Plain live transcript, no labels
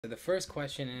So the first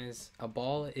question is, a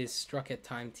ball is struck at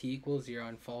time t equals 0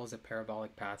 and follows a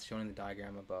parabolic path shown in the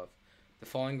diagram above. The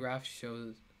following graphs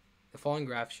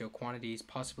show quantities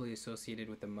possibly associated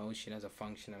with the motion as a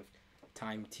function of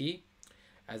time t,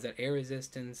 assume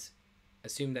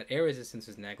that air resistance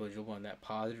is negligible and that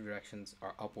positive directions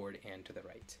are upward and to the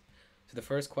right. So the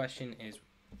first question is,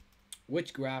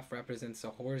 which graph represents the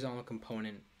horizontal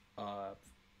component of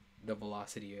the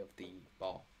velocity of the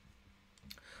ball?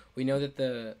 We know that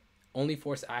the only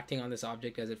force acting on this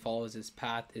object as it follows this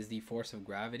path is the force of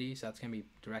gravity, so that's going to be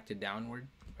directed downward,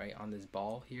 right, on this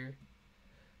ball here,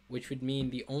 which would mean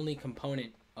the only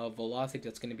component of velocity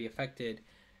that's going to be affected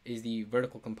is the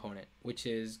vertical component, which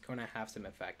is going to have some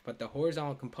effect. But the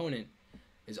horizontal component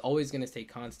is always going to stay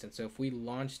constant. So if we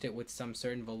launched it with some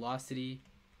certain velocity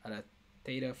at a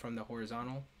theta from the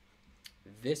horizontal,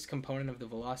 this component of the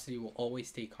velocity will always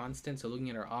stay constant. So looking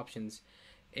at our options,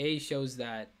 A shows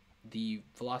that the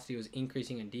velocity was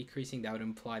increasing and decreasing. That would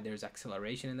imply there's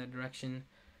acceleration in that direction.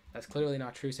 That's clearly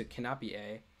not true, so it cannot be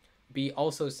A. B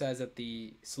also says that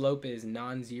the slope is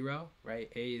non-zero,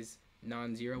 right? A is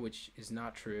non-zero, which is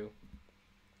not true.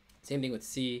 Same thing with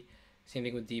C, same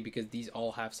thing with D, because these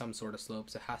all have some sort of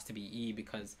slope, so it has to be E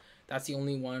because that's the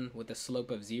only one with a slope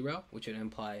of 0, which would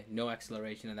imply no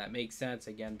acceleration, and that makes sense,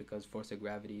 again, because force of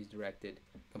gravity is directed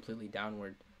completely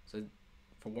downward. So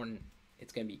for one,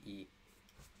 it's going to be E.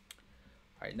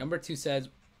 All right, number 2 says,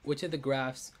 which of the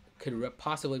graphs could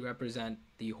possibly represent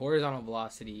the horizontal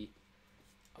velocity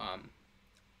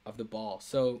of the ball?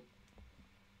 So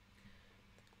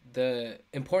the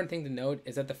important thing to note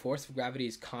is that the force of gravity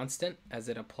is constant as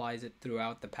it applies it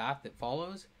throughout the path it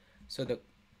follows. So the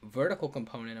vertical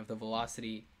component of the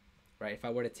velocity, right, if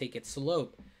I were to take its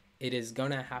slope, it is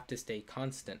going to have to stay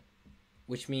constant,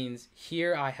 which means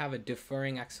here I have a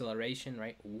differing acceleration,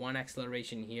 right? One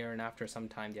acceleration here, and after some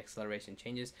time the acceleration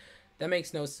changes. That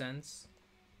makes no sense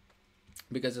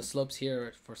because the slopes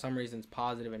here, for some reasons,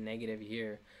 positive and negative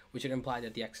here, which would imply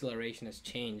that the acceleration has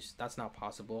changed. That's not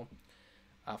possible.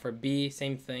 For B,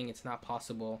 same thing, it's not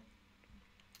possible.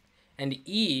 And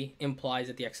E implies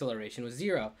that the acceleration was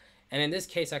 0. And in this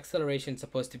case, acceleration is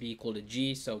supposed to be equal to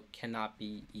G, so cannot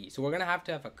be E. So we're going to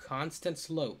have a constant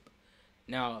slope.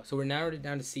 Now, so we're narrowed it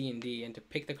down to C and D, and to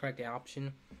pick the correct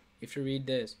option, if you read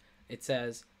this, it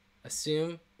says,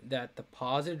 assume that the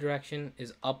positive direction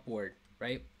is upward,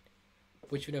 right?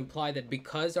 Which would imply that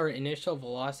because our initial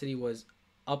velocity was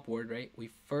upward, right? We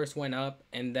first went up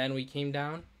and then we came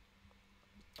down.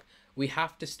 We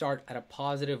have to start at a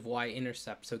positive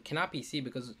y-intercept. So it cannot be C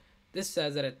because this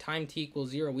says that at time t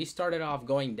equals 0, we started off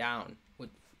going down.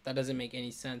 That doesn't make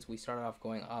any sense. We started off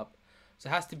going up. So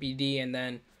it has to be D, and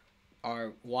then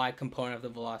our y component of the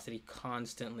velocity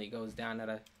constantly goes down at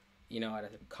a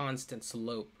constant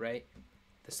slope, right?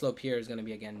 The slope here is going to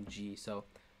be, again, G. So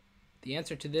the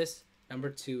answer to this, number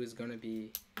 2, is going to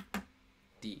be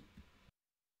D.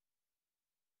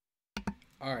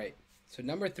 All right. So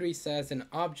number 3 says an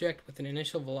object with an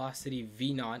initial velocity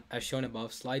v0, as shown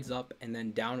above, slides up and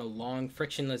then down a long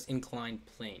frictionless inclined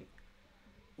plane.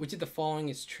 Which of the following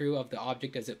is true of the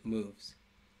object as it moves?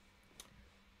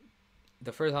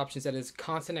 The first option said is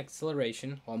constant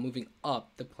acceleration while moving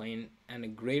up the plane and a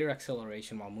greater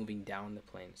acceleration while moving down the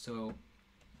plane. So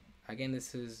again,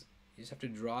 this is, you just have to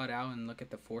draw it out and look at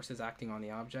the forces acting on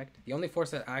the object. The only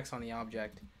force that acts on the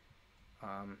object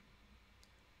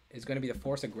is going to be the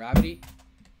force of gravity,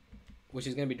 which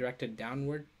is going to be directed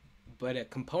downward, but a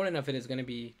component of it is going to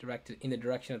be directed in the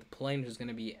direction of the plane, which is going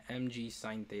to be mg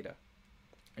sine theta.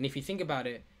 And if you think about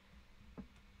it,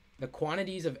 the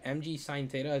quantities of mg sine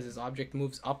theta as this object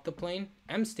moves up the plane,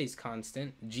 m stays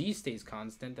constant, g stays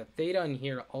constant, the theta in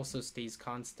here also stays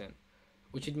constant,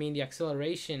 which would mean the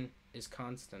acceleration is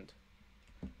constant.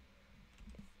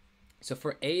 So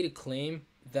for A to claim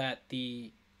that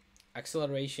the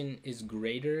acceleration is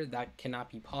greater, that cannot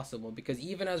be possible because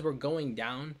even as we're going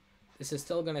down, this is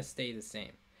still going to stay the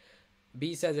same.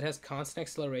 B says it has constant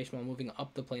acceleration while moving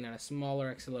up the plane and a smaller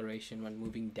acceleration when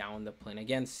moving down the plane.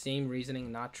 Again, same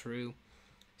reasoning, not true.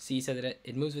 C says that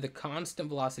it moves with a constant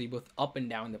velocity both up and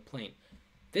down the plane.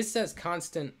 This says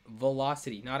constant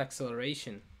velocity, not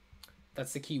acceleration.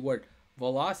 That's the key word.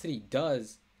 Velocity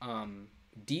does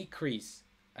decrease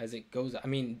as it goes. I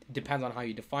mean, it depends on how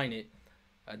you define it.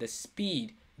 The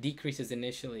speed decreases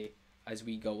initially as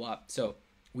we go up. So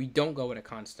we don't go at a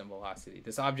constant velocity.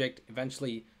 This object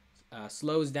eventually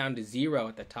slows down to 0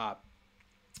 at the top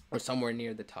or somewhere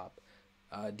near the top.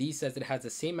 D says it has the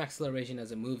same acceleration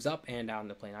as it moves up and down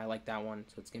the plane. I like that one,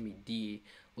 so it's going to be D.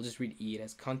 We'll just read E.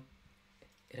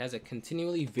 It has a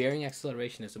continually varying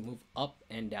acceleration as it moves up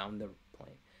and down the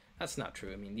plane. That's not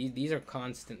true. I mean, these are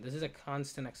constant. This is a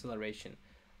constant acceleration,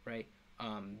 right?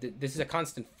 This is a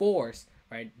constant force,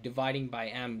 right? Dividing by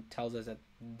m tells us that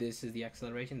this is the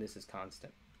acceleration. This is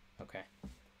constant. Okay.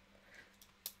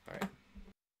 All right.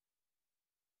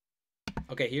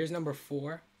 Okay, here's number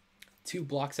 4. Two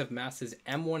blocks of masses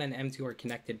m1 and m2 are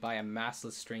connected by a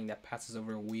massless string that passes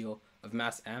over a wheel of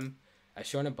mass m, as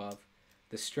shown above.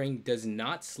 The string does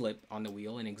not slip on the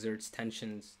wheel and exerts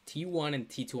tensions T1 and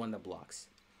T2 on the blocks.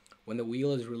 When the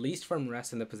wheel is released from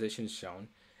rest in the positions shown,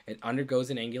 it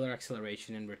undergoes an angular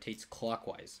acceleration and rotates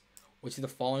clockwise. Which of the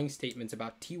following statements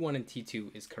about T1 and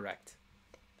T2 is correct?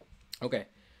 Okay,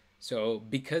 so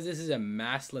because this is a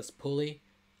massless pulley,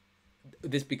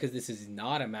 because this is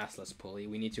not a massless pulley,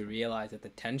 we need to realize that the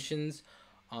tensions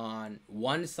on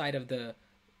one side of the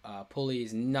pulley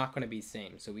is not going to be the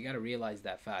same. So we got to realize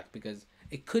that fact, because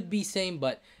it could be same,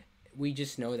 but we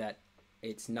just know that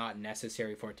it's not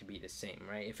necessary for it to be the same,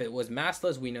 right? If it was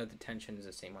massless, we know the tension is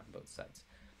the same on both sides.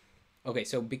 Okay,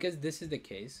 so because this is the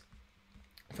case,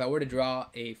 if I were to draw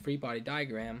a free body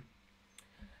diagram,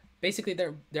 basically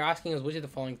they're asking us which of the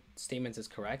following statements is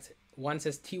correct. One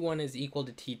says T1 is equal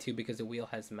to T2 because the wheel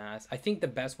has mass. I think the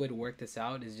best way to work this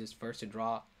out is just first to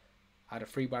draw out a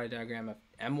free body diagram of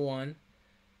M1,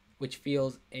 which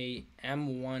feels a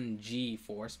M1G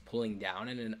force pulling down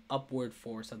and an upward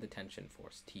force of the tension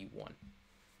force, T1.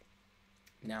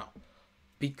 Now,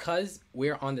 because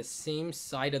we're on the same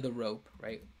side of the rope,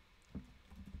 right,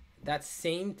 that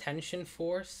same tension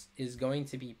force is going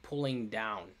to be pulling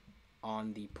down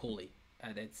on the pulley.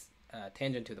 It's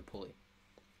tangent to the pulley.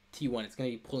 T1, it's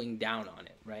going to be pulling down on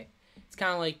it, right? It's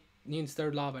kind of like Newton's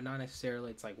third law, but not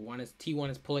necessarily. It's like T1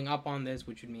 is pulling up on this,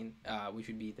 which would mean which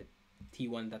would be the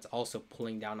T1 that's also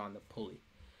pulling down on the pulley.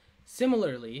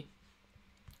 Similarly,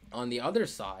 on the other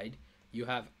side, you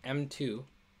have M2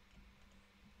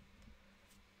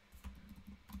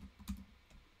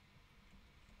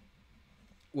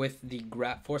 with the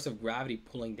force of gravity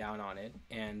pulling down on it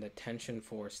and the tension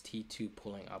force T2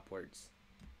 pulling upwards.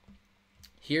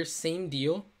 Here, same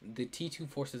deal. The T2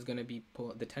 force is going to be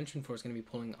the tension force is going to be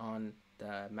pulling on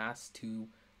the mass 2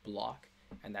 block,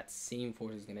 and that same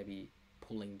force is going to be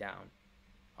pulling down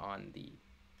on the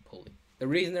pulley. The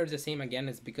reason they're the same again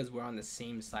is because we're on the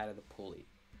same side of the pulley.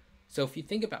 So if you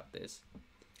think about this,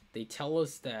 they tell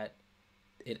us that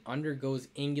it undergoes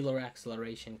angular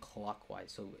acceleration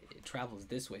clockwise, so it travels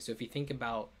this way. So if you think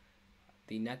about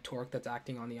the net torque that's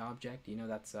acting on the object, you know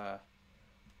that's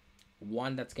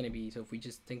one that's going to be, so if we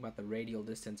just think about the radial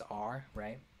distance r,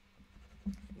 right?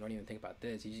 You don't even think about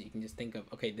this. You can just think of,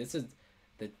 okay, this is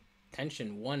the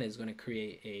tension 1 is going to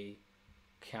create a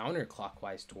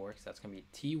counterclockwise torque. So that's going to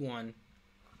be T1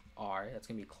 r. That's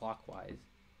going to be clockwise.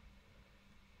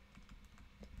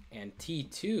 And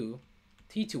T2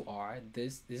 r.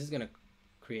 This is going to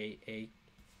create a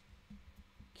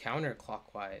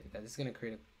counterclockwise. This is going to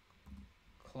create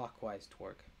a clockwise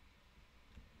torque.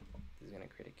 Is going to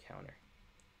create a counter.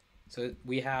 So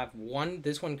we have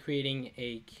this one creating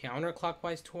a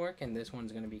counterclockwise torque, and this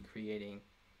one's going to be creating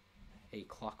a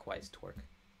clockwise torque.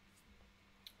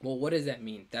 Well, what does that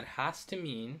mean? That has to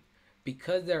mean,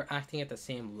 because they're acting at the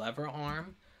same lever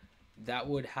arm, that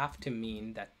would have to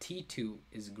mean that T2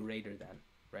 is greater than,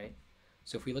 right?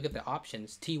 So if we look at the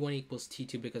options, T1 equals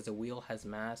T2 because the wheel has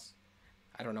mass.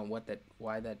 I don't know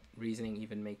why that reasoning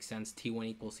even makes sense. T1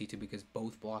 equals T2 because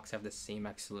both blocks have the same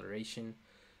acceleration.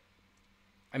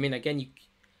 I mean, again,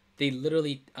 they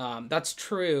literally, that's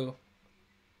true,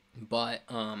 but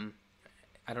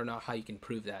I don't know how you can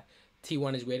prove that.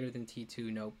 T1 is greater than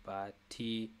T2, nope.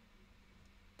 T1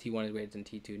 is greater than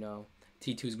T2, no.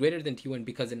 T2 is greater than T1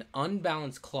 because an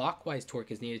unbalanced clockwise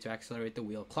torque is needed to accelerate the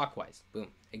wheel clockwise. Boom.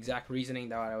 Exact reasoning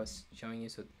that I was showing you.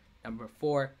 So number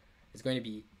 4 is going to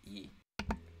be E.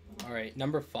 All right,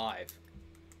 number 5.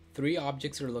 3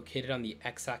 objects are located on the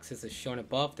x-axis as shown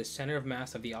above. The center of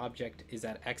mass of the object is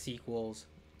at x equals.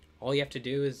 All you have to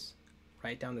do is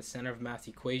write down the center of mass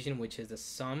equation, which is the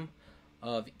sum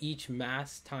of each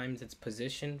mass times its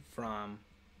position from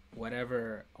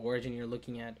whatever origin you're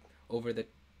looking at over the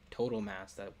total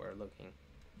mass that we're looking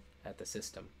at the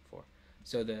system for.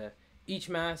 So each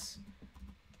mass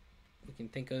we can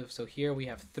think of, so here we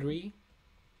have 3,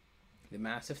 the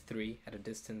mass of 3 at a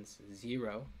distance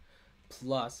 0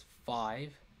 plus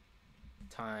 5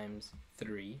 times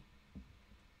 3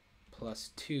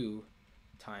 plus 2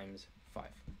 times 5.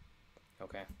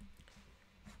 Okay.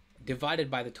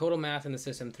 Divided by the total mass in the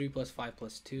system, 3 plus 5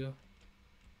 plus 2.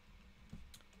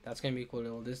 That's going to be equal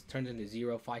to, this turns into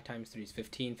 0. 5 times 3 is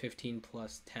 15. 15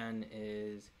 plus 10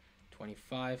 is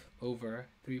 25 over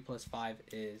 3 plus 5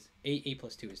 is 8. 8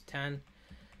 plus 2 is 10.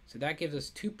 So that gives us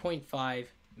 2.5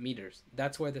 meters.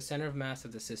 That's where the center of mass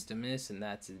of the system is, and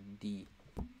that's D.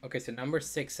 Okay, so number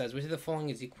 6 says, which of the following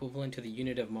is equivalent to the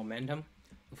unit of momentum?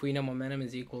 If we know momentum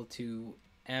is equal to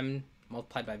m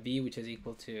multiplied by v, which is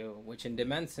equal to, which in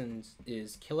dimensions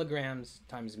is kilograms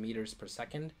times meters per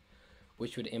second,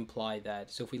 which would imply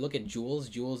that, so if we look at joules,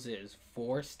 joules is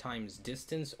force times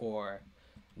distance, or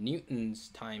newtons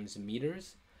times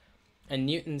meters. And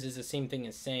newtons is the same thing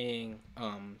as saying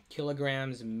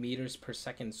kilograms meters per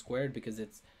second squared, because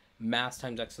it's mass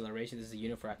times acceleration. This is a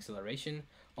unit for acceleration.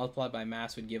 Multiplied by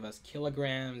mass would give us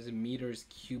kilograms meters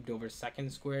cubed over second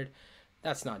squared.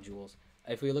 That's not joules.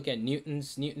 If we look at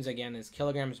newtons, newtons again is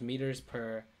kilograms meters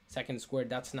per second squared.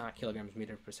 That's not kilograms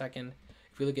meters per second.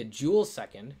 If we look at joules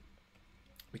second,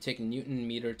 we take newton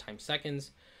meter times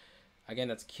seconds. Again,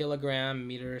 that's kilogram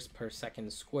meters per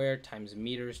second squared times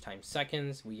meters times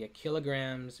seconds. We get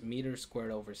kilograms meters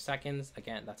squared over seconds.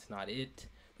 Again, that's not it,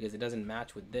 because it doesn't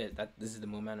match with this. This is the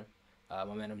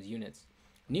momentum's units.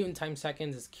 Newton times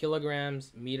seconds is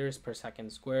kilograms meters per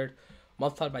second squared.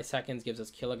 Multiplied by seconds gives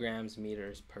us kilograms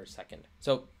meters per second.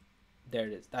 So there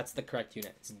it is. That's the correct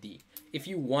unit. It's D. If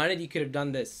you wanted, you could have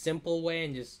done this simple way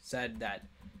and just said that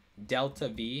delta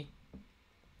P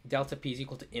is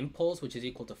equal to impulse, which is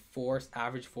equal to force,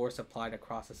 average force applied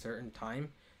across a certain time.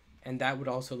 And that would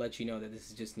also let you know that this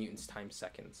is just newtons times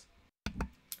seconds.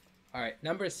 All right,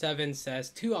 number 7 says,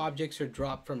 two objects are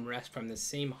dropped from rest from the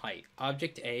same height.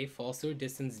 Object A falls through a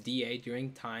distance dA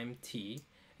during time t,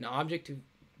 and object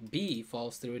B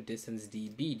falls through a distance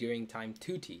dB during time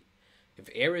 2t. If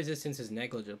air resistance is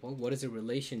negligible, what is the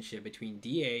relationship between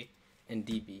dA and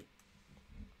dB?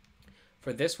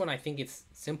 For this one, I think it's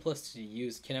simplest to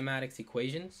use kinematics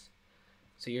equations.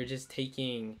 So you're just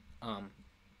taking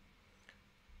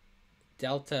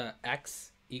delta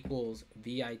x equals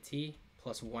VIT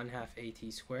plus 1/2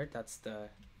 AT squared. That's the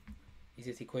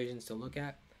easiest equations to look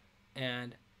at.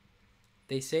 And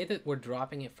they say that we're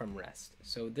dropping it from rest.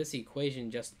 So this equation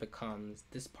just becomes,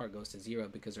 this part goes to 0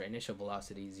 because our initial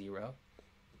velocity is 0.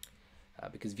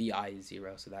 Because VI is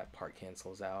 0, so that part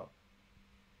cancels out.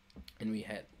 And we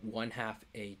had 1/2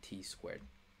 AT squared.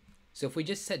 So if we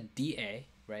just said dA,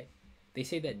 right, they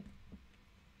say that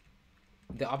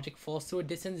the object falls through a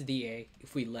distance dA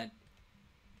if we let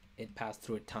it pass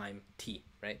through a time t,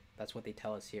 right? That's what they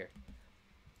tell us here.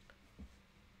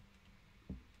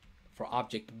 For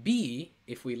object B,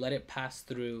 if we let it pass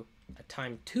through a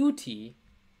time 2t,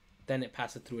 then it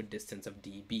passes through a distance of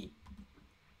dB.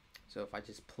 So if I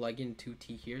just plug in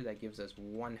 2t here, that gives us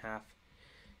 1/2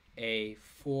 a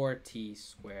 4t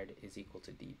squared is equal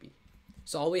to dB.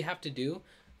 So all we have to do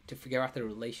to figure out the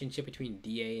relationship between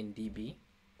dA and dB,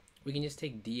 we can just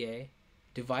take dA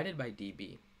divided by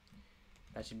dB.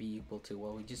 That should be equal to,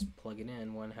 well, we just plug it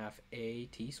in, 1/2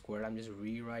 AT squared. I'm just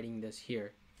rewriting this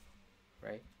here,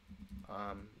 right?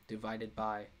 Divided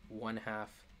by 1/2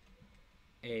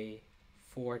 a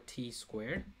 4t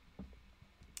squared.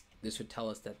 This would tell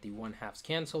us that the 1/2s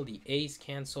cancel, the a's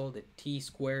cancel, the t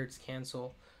squareds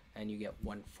cancel, and you get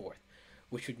 1/4,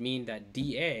 which would mean that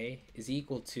dA is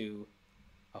equal to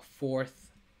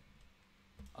 1/4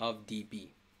 of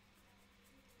dB.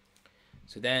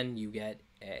 So then you get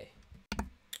A.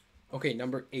 Okay,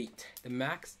 number 8. The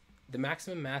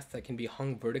maximum mass that can be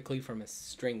hung vertically from a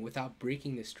string without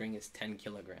breaking the string is 10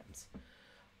 kilograms.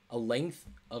 A length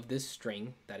of this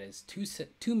string that is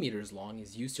 2 meters long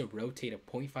is used to rotate a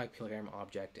 0.5 kilogram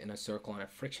object in a circle on a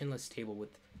frictionless table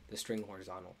with the string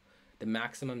horizontal. The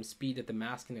maximum speed that the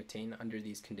mass can attain under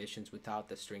these conditions without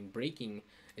the string breaking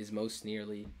is most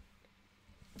nearly.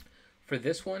 For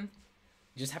this one,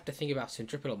 you just have to think about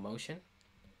centripetal motion,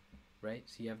 right?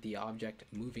 So you have the object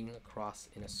moving across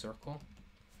in a circle,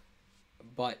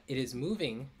 but it is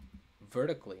moving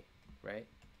vertically, right?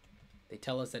 They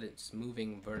tell us that it's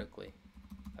moving vertically.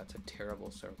 That's a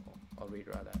terrible circle. I'll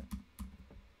redraw that.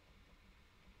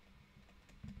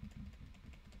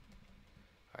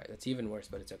 All right, that's even worse,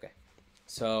 but it's okay.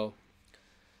 So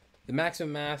the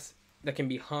maximum mass that can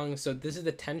be hung, so this is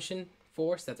the tension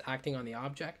force that's acting on the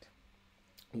object.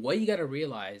 What you got to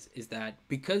realize is that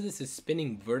because this is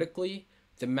spinning vertically,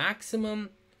 the maximum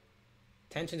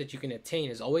tension that you can attain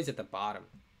is always at the bottom.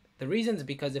 The reason is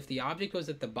because if the object was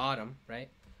at the bottom,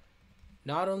 right,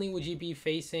 not only would you be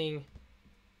facing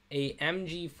a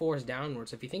mg force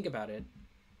downwards, if you think about it,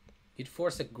 you'd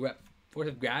force force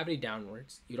of gravity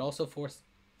downwards, you'd also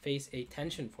face a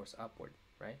tension force upward,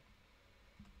 right?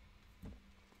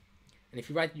 And if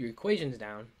you write your equations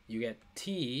down, you get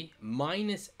T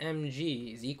minus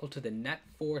mg is equal to the net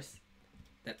force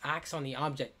that acts on the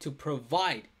object to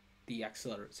provide the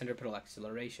centripetal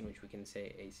acceleration, which we can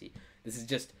say AC. This is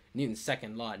just Newton's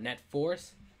second law, net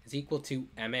force is equal to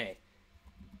ma.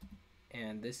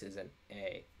 And this is an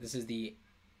a. This is the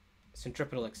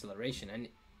centripetal acceleration. And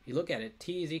you look at it,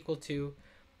 T is equal to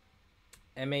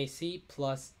mac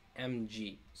plus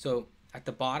mg. So at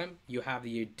the bottom, you have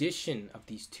the addition of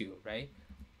these two, right?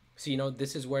 So you know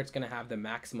this is where it's going to have the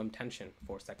maximum tension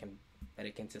force that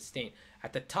it can sustain.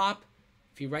 At the top,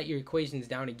 if you write your equations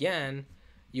down again,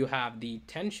 you have the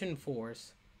tension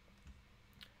force.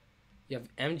 You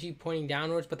have mg pointing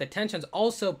downwards, but the tension's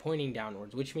also pointing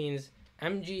downwards, which means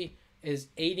mg is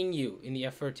aiding you in the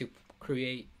effort to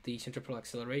create the centripetal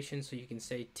acceleration. So you can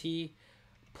say T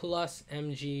plus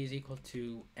mg is equal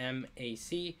to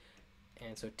mac,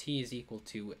 and so T is equal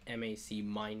to mac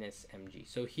minus mg.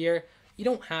 So here you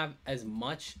don't have as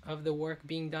much of the work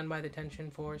being done by the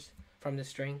tension force from the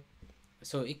string,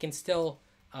 so it can still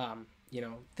you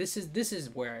know, this is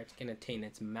where it can attain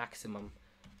its maximum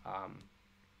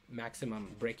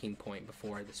breaking point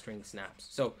before the string snaps.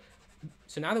 So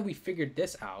now that we figured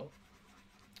this out,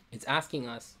 it's asking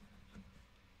us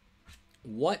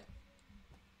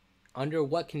under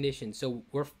what conditions. So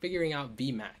we're figuring out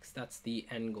Vmax. That's the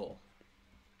end goal.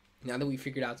 Now that we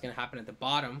figured out it's going to happen at the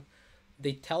bottom,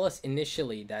 they tell us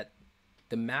initially that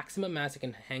the maximum mass it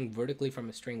can hang vertically from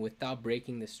a string without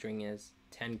breaking the string is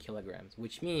 10 kilograms,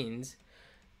 which means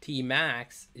T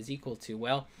max is equal to,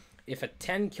 well, if a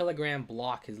 10 kilogram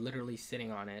block is literally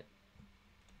sitting on it,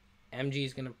 mg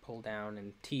is going to pull down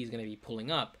and T is going to be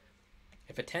pulling up.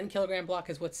 If a 10 kilogram block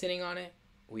is what's sitting on it,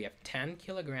 we have 10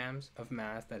 kilograms of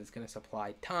mass that is going to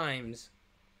supply times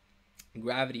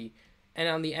gravity. And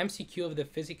on the MCQ of the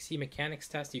Physics C mechanics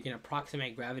test, you can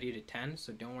approximate gravity to 10,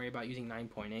 so don't worry about using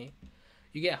 9.8.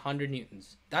 You get 100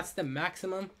 newtons. That's the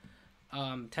maximum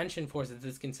tension force that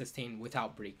this can sustain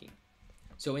without breaking.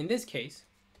 So in this case,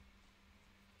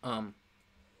 we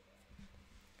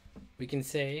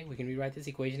can rewrite this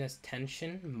equation as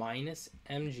tension minus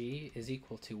mg is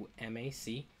equal to mac,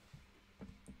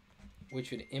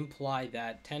 which would imply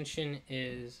that tension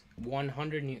is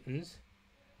 100 newtons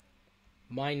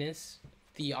minus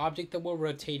the object that we're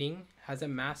rotating has a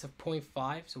mass of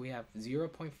 0.5, so we have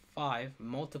 0.5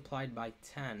 multiplied by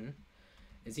 10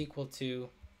 is equal to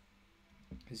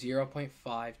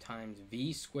 0.5 times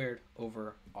v squared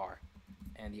over r,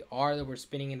 and the r that we're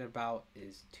spinning it about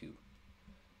is 2.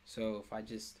 So if I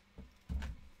just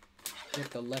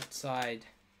hit the left side,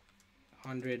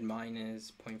 100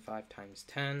 minus 0.5 times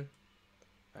 10,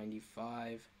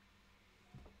 95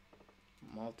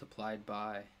 multiplied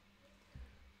by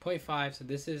 0.5, so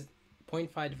this is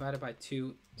 0.5 divided by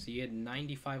 2, so you get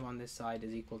 95 on this side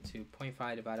is equal to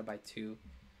 0.5 divided by 2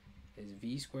 is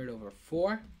v squared over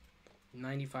 4.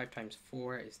 95 times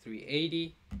 4 is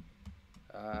 380,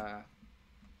 is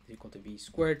equal to v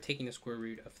squared. Taking the square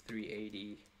root of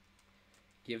 380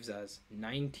 gives us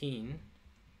 19,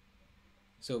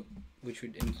 so which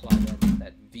would imply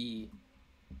that v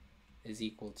is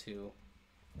equal to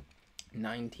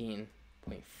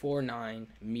 19.49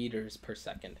 meters per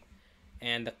second.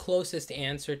 And the closest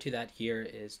answer to that here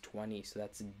is 20, so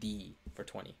that's D for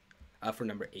 20, for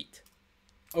number 8.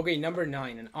 Okay, number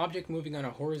 9. An object moving on a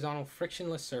horizontal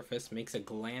frictionless surface makes a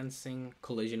glancing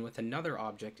collision with another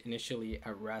object initially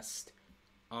at rest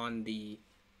on the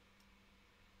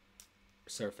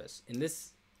surface. In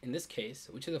this case,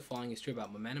 which of the following is true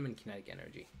about momentum and kinetic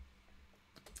energy?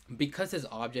 Because this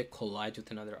object collides with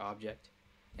another object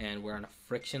and we're on a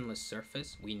frictionless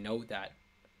surface, we know that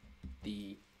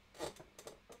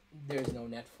there's no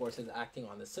net forces acting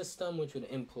on the system, which would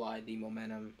imply the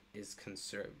momentum is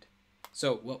conserved.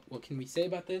 So what can we say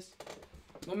about this?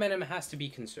 Momentum has to be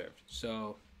conserved.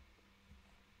 So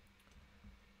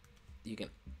you can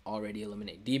already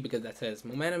eliminate D because that says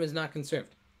momentum is not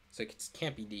conserved. So it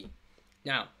can't be D.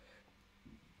 Now,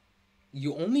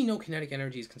 you only know kinetic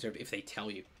energy is conserved if they tell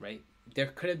you, right? There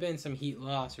could have been some heat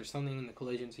loss or something in the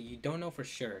collision, so you don't know for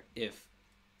sure if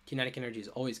kinetic energy is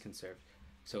always conserved.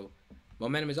 So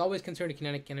momentum is always conserved,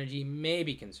 kinetic energy may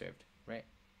be conserved, right?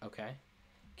 Okay.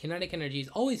 Kinetic energy is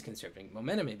always conserved, and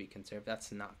momentum may be conserved.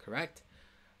 That's not correct.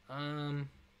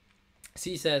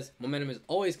 C says momentum is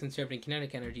always conserved and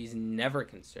kinetic energy is never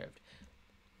conserved.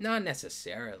 Not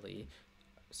necessarily.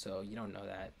 So you don't know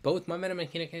that. Both momentum and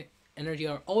kinetic energy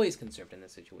are always conserved in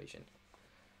this situation.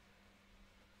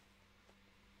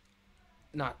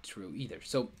 Not true either.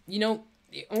 So, you know,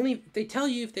 they tell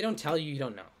you. If they don't tell you, you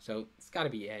don't know. So it's got to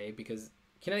be A, because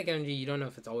kinetic energy, you don't know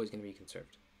if it's always going to be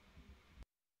conserved.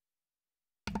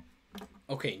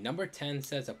 Okay, number 10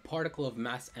 says a particle of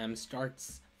mass m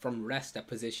starts from rest at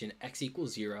position x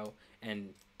equals 0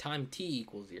 and time t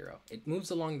equals 0. It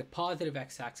moves along the positive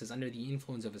x-axis under the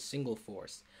influence of a single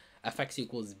force. Fx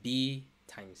equals b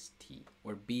times t,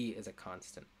 where b is a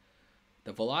constant.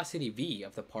 The velocity v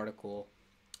of the particle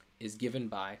is given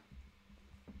by,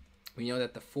 we know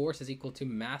that the force is equal to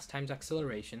mass times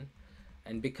acceleration,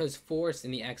 and because force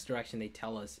in the x direction they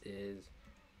tell us is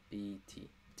bt.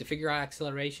 To figure out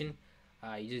acceleration,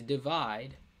 you just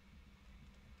divide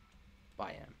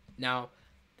by m. Now,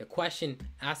 the question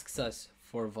asks us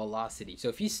for velocity. So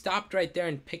if you stopped right there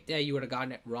and picked A, you would have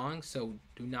gotten it wrong, so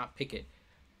do not pick it.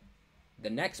 The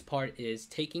next part is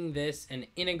taking this and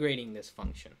integrating this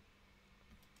function.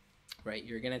 Right?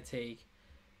 You're going to take,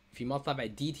 if you multiply by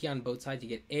dt on both sides, you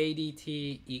get a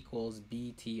dt equals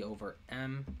bt over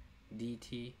m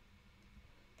dt.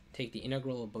 Take the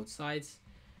integral of both sides,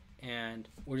 and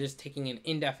we're just taking an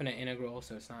indefinite integral,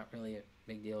 so it's not really a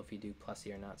big deal if you do plus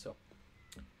here or not. So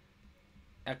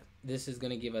this is going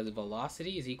to give us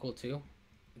velocity is equal to,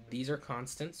 these are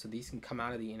constants, so these can come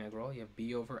out of the integral. You have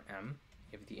b over m,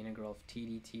 you have the integral of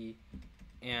t dt,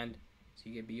 and so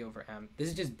you get b over m. This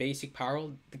is just basic power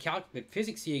rule. The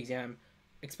physics C exam,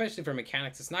 especially for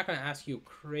mechanics, it's not going to ask you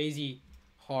crazy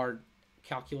hard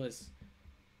calculus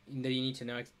that you need to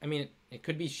know. I mean, it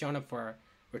could be shown up for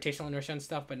rotational inertia and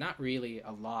stuff, but not really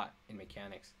a lot in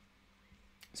mechanics.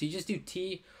 So you just do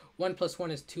t, 1 plus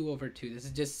 1 is 2 over 2. This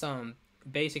is just some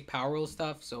basic power rule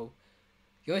stuff. So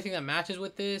the only thing that matches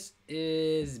with this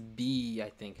is b, I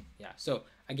think. Yeah, so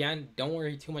again, don't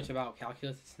worry too much about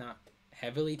calculus. It's not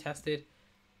heavily tested,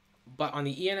 but on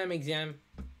the E&M exam,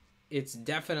 it's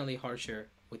definitely harsher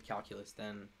with calculus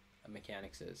than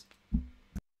mechanics is.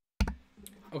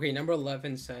 Okay, number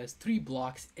 11 says 3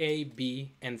 blocks A,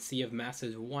 B, and C of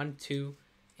masses 1, 2,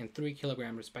 and 3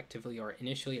 kilograms respectively are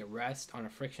initially at rest on a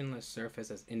frictionless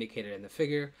surface as indicated in the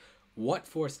figure. What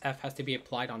force F has to be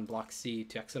applied on block C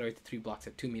to accelerate the 3 blocks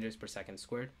at 2 meters per second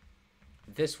squared?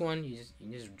 This one, you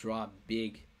just draw a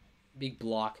big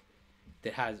block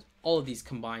that has all of these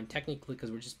combined technically, because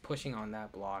we're just pushing on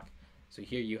that block. So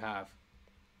here you have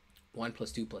 1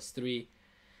 plus 2 plus 3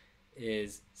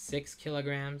 is 6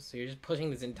 kilograms. So you're just pushing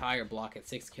this entire block at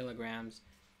 6 kilograms.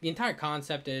 The entire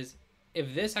concept is,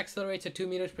 if this accelerates at 2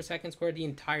 meters per second squared, the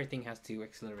entire thing has to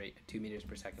accelerate at 2 meters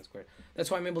per second squared.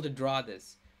 That's why I'm able to draw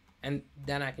this. And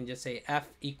then I can just say F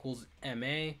equals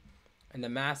ma, and the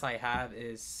mass I have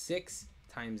is 6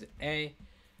 times A,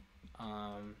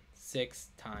 6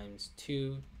 times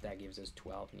 2, that gives us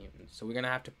 12 newtons. So we're going to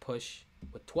have to push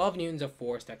with 12 newtons of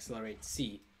force to accelerate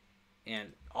C, and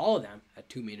all of them at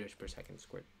 2 meters per second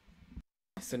squared.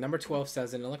 So number 12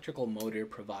 says an electrical motor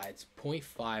provides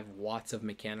 0.5 watts of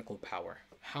mechanical power.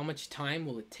 How much time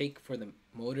will it take for the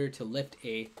motor to lift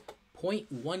a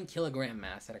 0.1 kilogram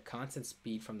mass at a constant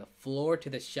speed from the floor to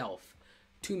the shelf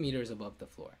 2 meters above the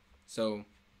floor? So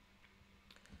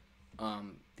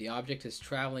the object is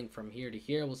traveling from here to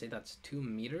here. We'll say that's 2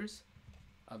 meters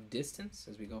of distance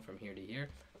as we go from here to here,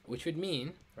 which would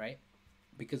mean, right,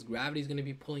 because gravity is going to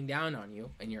be pulling down on you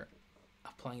and you're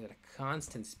applying at a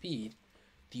constant speed,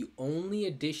 the only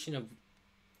addition of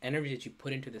energy that you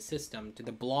put into the system, to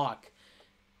the block,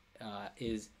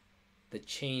 is the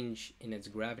change in its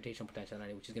gravitational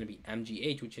potentiality, which is going to be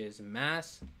mgh, which is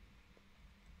mass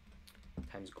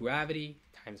times gravity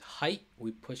times height.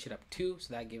 We push it up 2,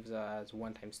 so that gives us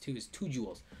 1 times 2 is 2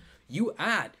 joules. You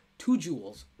add 2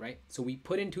 joules, right? So we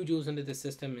put in 2 joules into the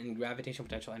system in gravitational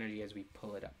potential energy as we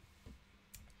pull it up.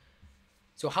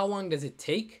 So how long does it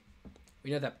take?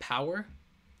 We know that power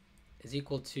is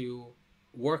equal to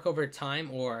work over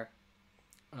time, or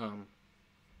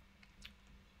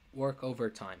work over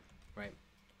time, right?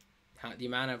 The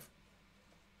amount of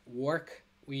work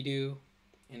we do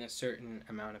in a certain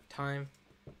amount of time.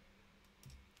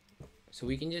 So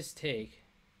we can just take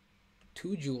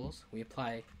 2 joules, we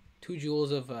apply 2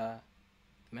 joules of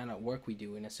amount of work we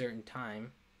do in a certain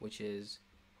time, which is,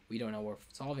 we don't know what we're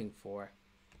solving for,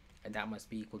 and that must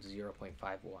be equal to 0.5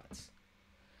 watts.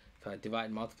 If I divide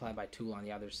and multiply by 2 on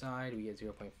the other side, we get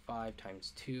 0.5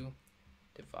 times 2.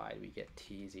 Divide, we get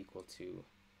t is equal to,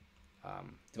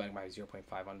 dividing by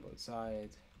 0.5 on both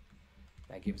sides.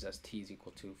 That gives us t is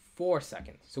equal to 4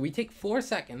 seconds. So we take 4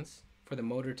 seconds for the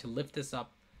motor to lift this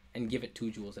up and give it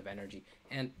 2 joules of energy.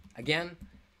 And again,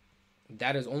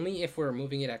 that is only if we're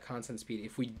moving it at constant speed.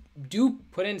 If we do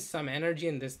put in some energy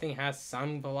and this thing has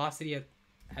some velocity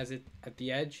at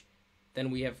the edge,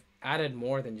 then we have added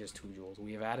more than just 2 joules.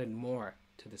 We have added more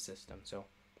to the system. So,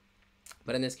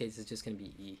 but in this case, it's just going to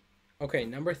be E. Okay,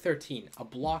 number 13. A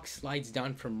block slides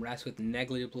down from rest with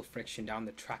negligible friction down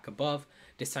the track above,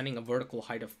 descending a vertical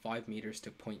height of 5 meters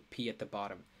to point P at the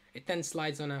bottom. It then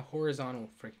slides on a horizontal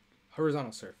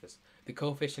surface. The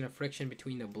coefficient of friction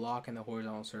between the block and the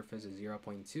horizontal surface is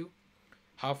 0.2.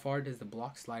 How far does the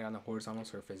block slide on the horizontal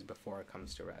surface before it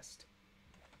comes to rest?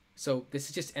 So this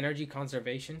is just energy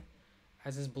conservation.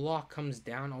 As this block comes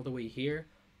down all the way here,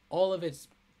 all of its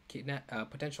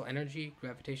potential energy,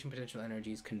 gravitation potential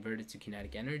energy, is converted to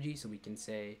kinetic energy. So we can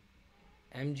say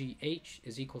mgh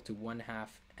is equal to 1/2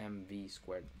 mv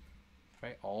squared.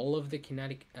 Right? All of the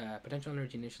kinetic potential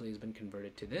energy initially has been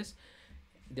converted to this.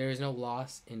 There is no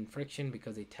loss in friction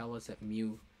because they tell us that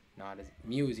mu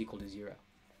is equal to 0.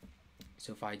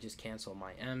 So if I just cancel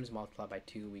my m's, multiply by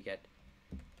 2, we get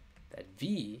that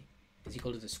v is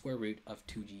equal to the square root of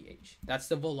 2gh. That's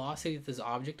the velocity that this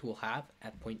object will have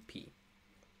at point P.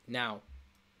 Now,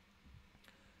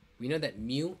 we know that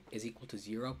mu is equal to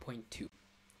 0.2.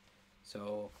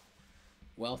 So,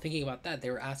 while thinking about that, they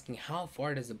were asking how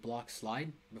far does the block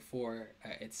slide before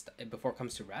it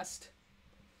comes to rest.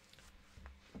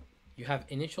 You have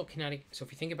initial kinetic. So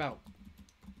if you think about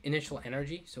initial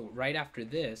energy, so right after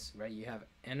this, right, you have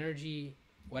energy,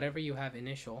 whatever you have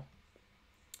initial,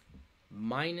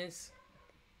 minus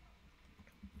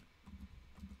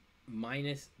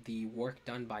the work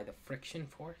done by the friction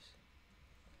force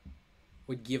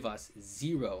would give us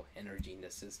 0 energy in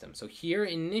the system. So here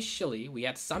initially we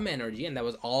had some energy, and that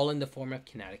was all in the form of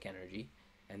kinetic energy,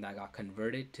 and that got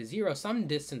converted to 0 some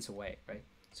distance away, right?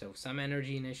 So some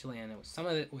energy initially, and some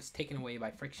of it was taken away by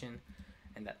friction,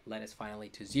 and that led us finally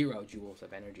to 0 joules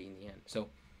of energy in the end. So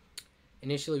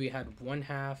initially we had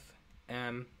 1/2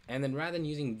 m, and then rather than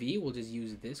using v, we'll just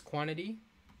use this quantity,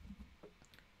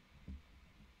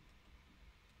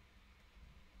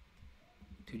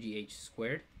 (2gh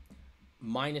squared),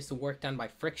 minus the work done by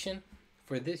friction.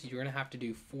 For this, you're going to have to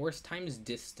do force times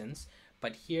distance,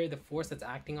 but here the force that's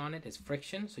acting on it is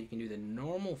friction, so you can do the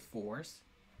normal force,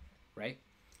 right,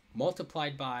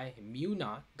 multiplied by mu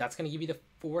naught. That's going to give you the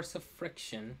force of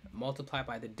friction multiplied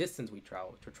by the distance we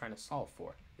travel, which we're trying to solve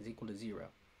for, is equal to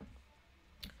 0.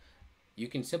 You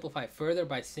can simplify further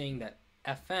by saying that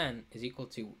Fn is equal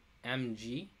to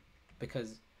mg,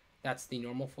 because that's the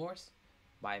normal force,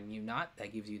 by mu naught.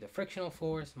 That gives you the frictional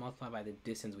force multiplied by the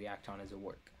distance we act on as a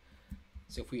work.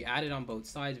 So if we add it on both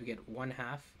sides, we get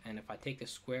 1/2, and if I take the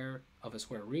square of a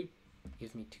square root, it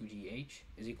gives me 2gh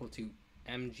is equal to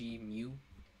mg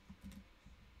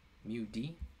mu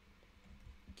d,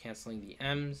 canceling the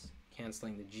m's,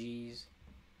 canceling the g's,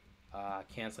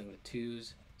 canceling the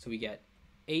 2's. So we get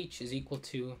h is equal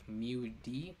to mu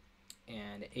d,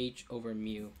 and h over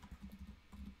mu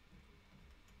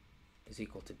is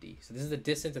equal to d. So this is the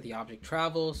distance that the object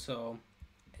travels. So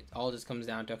it all just comes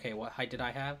down to, okay, what height did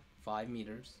I have? 5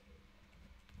 meters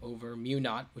over mu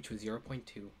naught, which was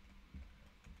 0.2.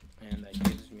 And that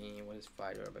gives me, what is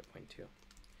 5 divided by 0.2?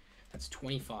 That's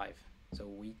 25. So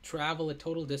we travel a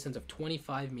total distance of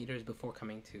 25 meters before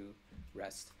coming to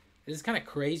rest. This is kind of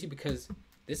crazy because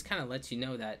this kind of lets you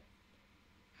know that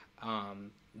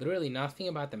literally nothing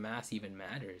about the mass even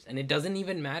matters. And it doesn't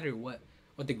even matter what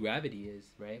the gravity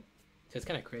is, right? So it's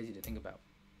kind of crazy to think about.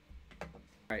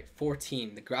 All right,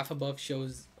 14. The graph above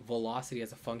shows velocity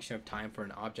as a function of time for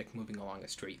an object moving along a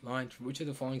straight line. For which of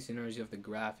the following scenarios of the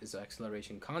graph is the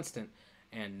acceleration constant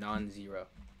and non-zero?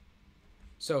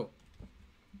 So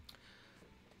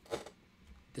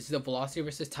this is a velocity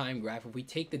versus time graph. If we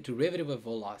take the derivative of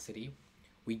velocity,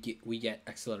 we get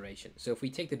acceleration. So if we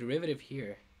take the derivative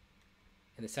here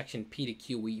in the section P to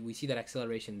Q, we see that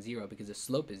acceleration is 0 because the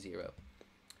slope is 0.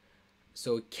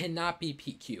 So it cannot be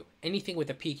PQ. Anything with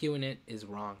a PQ in it is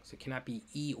wrong. So it cannot be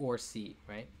E or C,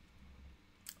 right?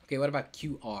 Okay, what about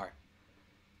QR?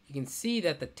 You can see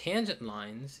that the tangent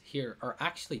lines here are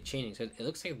actually changing. So it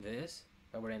looks like this.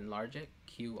 If I were to enlarge it,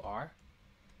 QR.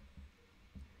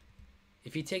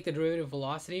 If you take the derivative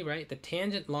velocity, right, the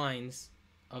tangent lines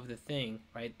of the thing,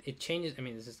 right, it changes. I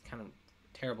mean, this is kind of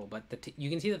terrible, but you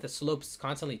can see that the slope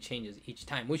constantly changes each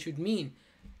time, which would mean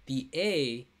the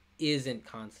A isn't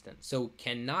constant, so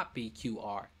cannot be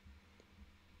QR.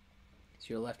 So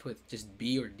you're left with just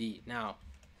B or D. Now,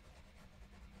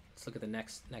 let's look at the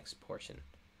next portion.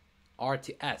 R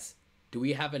to S. Do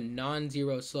we have a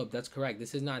non-zero slope? That's correct.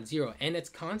 This is not 0, and it's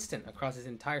constant across this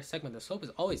entire segment. The slope is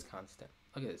always constant.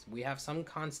 Look at this. We have some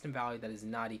constant value that is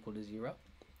not equal to 0.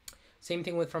 Same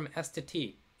thing with from S to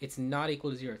T. It's not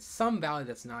equal to 0. It's some value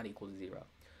that's not equal to 0.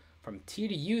 From T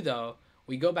to U, though,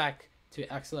 we go back to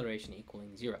acceleration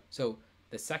equaling 0. So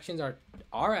the sections are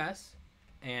RS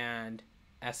and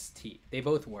ST. They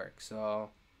both work,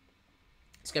 so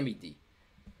it's going to be D.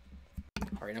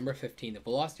 All right, number 15. The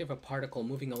velocity of a particle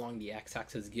moving along the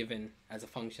x-axis is given as a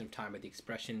function of time by the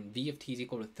expression v of t is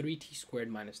equal to 3t squared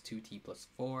minus 2t plus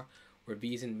 4, where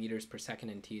v is in meters per second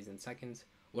and t is in seconds.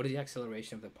 What is the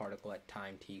acceleration of the particle at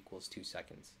time t equals 2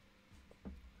 seconds?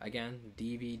 again,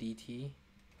 dv dt,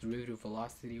 derivative of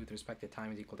velocity with respect to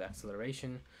time is equal to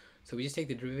acceleration. So we just take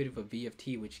the derivative of v of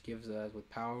t, which gives us, with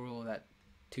power rule, that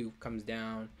 2 comes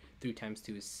down. 3 times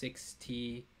 2 is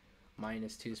 6t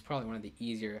minus 2. Is probably one of the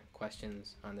easier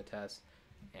questions on the test.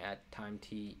 At time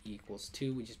t equals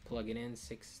 2, we just plug it in.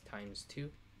 6 times 2.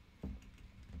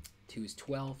 2 is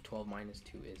 12. 12 minus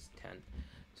 2 is 10.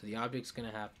 So the object's going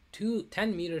to have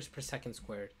 10 meters per second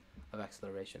squared of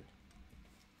acceleration.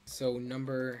 So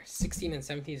number 16 and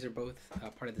 17 are both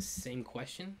part of the same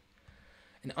question.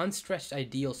 An unstretched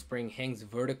ideal spring hangs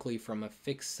vertically from a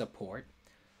fixed support.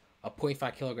 A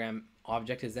 0.5 kilogram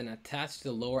object is then attached to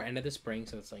the lower end of the spring.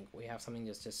 So it's like we have something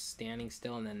just standing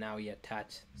still, and then now we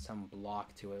attach some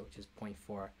block to it, which is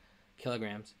 0.4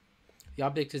 kilograms. The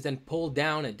object is then pulled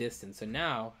down a distance. So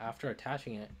now, after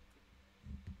attaching it,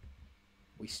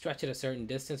 we stretch it a certain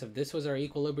distance. If this was our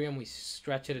equilibrium, we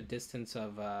stretch it a distance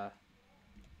of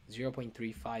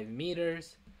 0.35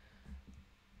 meters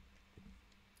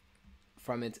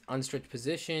from its unstretched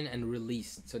position and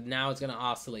released. So now it's going to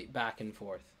oscillate back and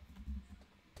forth.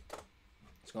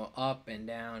 It's going up and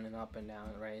down and up and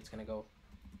down, right? It's going to go,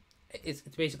 it's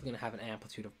basically going to have an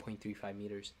amplitude of 0.35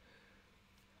 meters.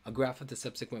 A graph of the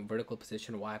subsequent vertical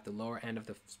position y at the lower end of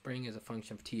the spring as a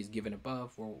function of t is given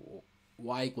above, where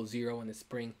y equals 0 when the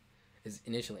spring is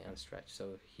initially unstretched.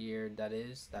 So here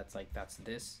that's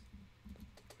this.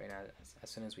 Right now, as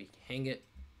soon as we hang it,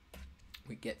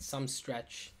 we get some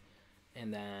stretch,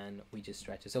 and then we just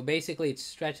stretch it. So basically it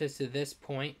stretches to this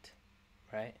point,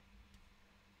 right?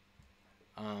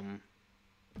 I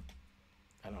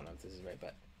don't know if this is right,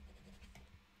 but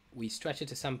we stretch it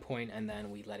to some point and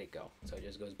then we let it go. So it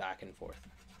just goes back and forth.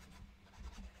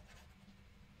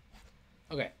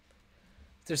 Okay.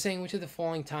 They're saying which of the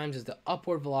following times is the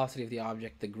upward velocity of the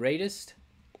object the greatest?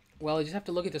 Well, you just have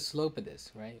to look at the slope of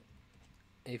this, right?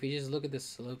 If you just look at the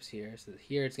slopes here, so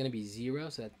here it's going to be 0,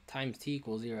 so that times t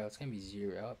equals 0, it's going to be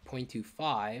 0.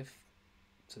 0.25,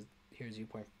 so here's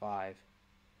 0.5.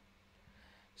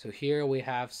 So here we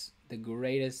have the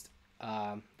greatest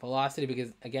velocity,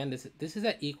 because again, this is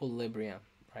at equilibrium,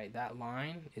 right? That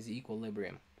line is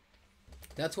equilibrium.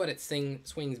 That's what it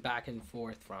swings back and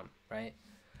forth from, right?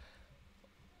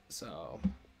 So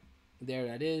there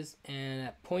that is. And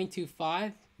at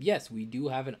 0.25, yes, we do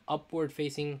have an upward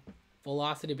facing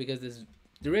velocity, because this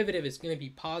derivative is going to be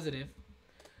positive,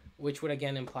 which would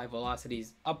again imply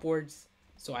velocities upwards.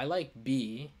 So I like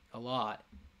B a lot.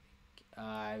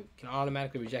 I can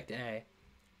automatically reject A.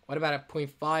 What about at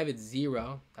 0.5? It's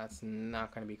 0. That's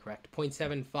not going to be correct.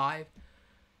 0.75.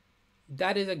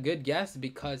 That is a good guess,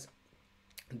 because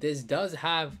this does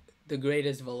have the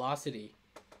greatest velocity,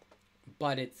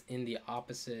 but it's in the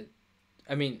opposite.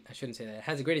 I mean, I shouldn't say that. It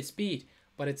has the greatest speed,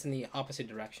 but it's in the opposite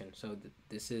direction. So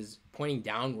this is pointing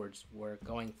downwards. We're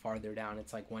going farther down.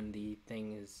 It's like when the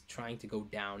thing is trying to go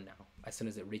down now. As soon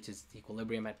as it reaches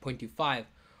equilibrium at 0.25,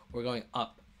 we're going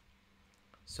up.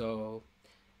 So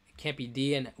it can't be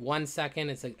D. In 1 second,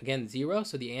 it's like, again, 0.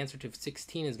 So the answer to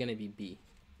 16 is going to be B.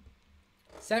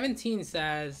 17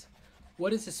 says,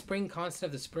 what is the spring constant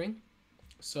of the spring?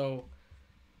 So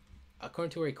according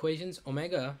to our equations,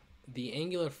 omega, the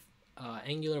angular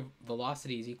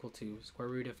velocity, is equal to square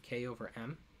root of k over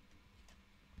m.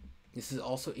 This is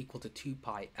also equal to 2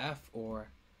 pi f, or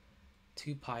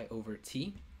 2 pi over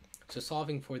t. So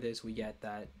solving for this, we get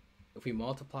that if we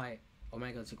multiply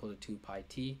omega is equal to 2 pi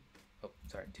t,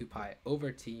 2 pi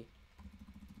over t.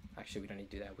 Actually, we don't need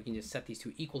to do that. We can just set these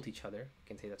two equal to each other. We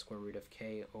can say that square root of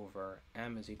k over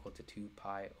m is equal to 2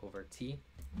 pi over t.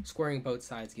 Squaring both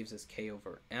sides gives us k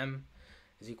over m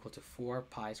is equal to 4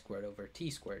 pi squared over t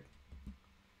squared.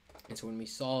 And so when we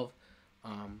solve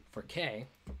for k,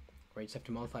 we just have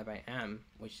to multiply by m,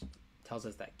 which tells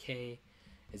us that k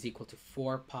is equal to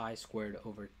 4 pi squared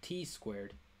over t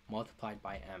squared multiplied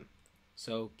by m.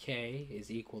 So k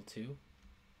is equal to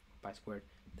pi squared.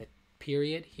 The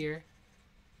period here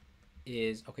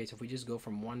is, okay, so if we just go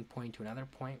from one point to another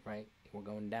point, right, we're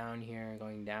going down here,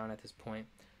 going down at this point.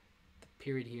 The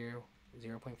period here,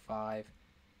 0.5.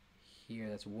 Here,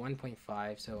 that's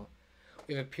 1.5. So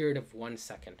we have a period of 1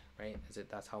 second, right?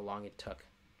 That's how long it took.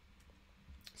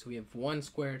 So we have 1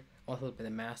 squared multiplied by the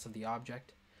mass of the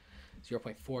object,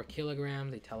 0.4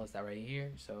 kilograms. They tell us that right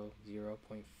here, so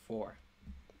 0.4.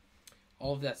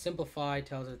 All of that simplified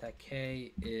tells us that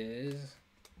k is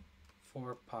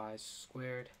 4 pi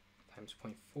squared times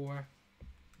 0.4.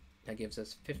 That gives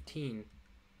us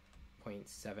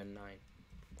 15.79.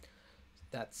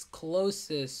 That's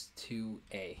closest to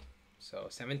A. So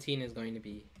 17 is going to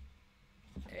be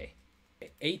A.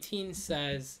 18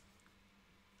 says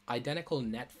identical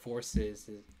net forces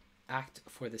act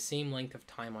for the same length of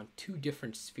time on two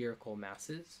different spherical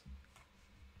masses.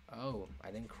 Oh,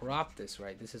 I didn't crop this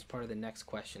right. This is part of the next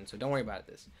question, so don't worry about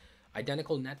this.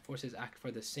 Identical net forces act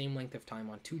for the same length of time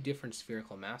on two different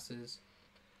spherical masses.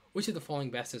 Which of the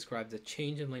following best describes the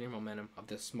change in linear momentum of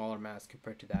the smaller mass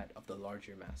compared to that of the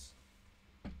larger mass?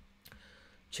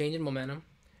 Change in momentum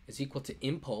is equal to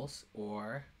impulse,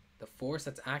 or the force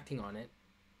that's acting on it,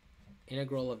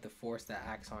 integral of the force that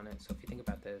acts on it. So if you think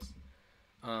about this,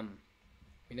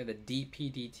 we know that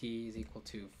dp dt is equal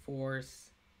to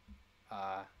force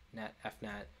net F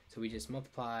net. So we just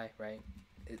multiply, right?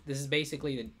 This is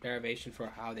basically the derivation for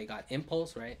how they got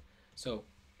impulse, right? So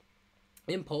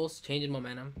impulse, change in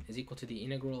momentum, is equal to the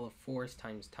integral of force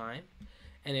times time.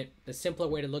 And the simpler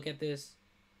way to look at this,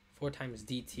 4 times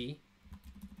dt.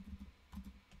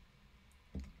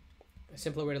 A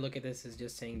simpler way to look at this is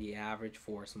just saying the average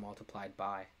force multiplied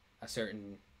by a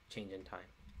certain change in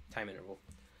time interval.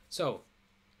 So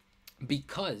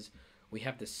because we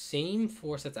have the same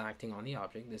force that's acting on the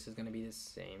object, this is going to be the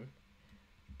same,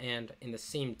 and in the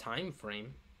same time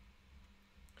frame,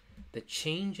 the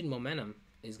change in momentum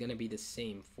is going to be the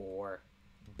same for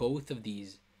both of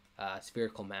these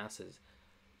spherical masses.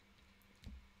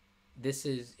 This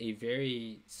is a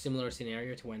very similar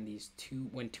scenario to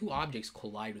when two objects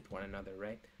collide with one another,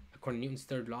 right? According to Newton's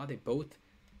third law, they both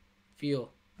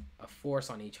feel a force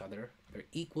on each other. They're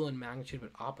equal in magnitude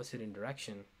but opposite in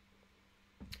direction,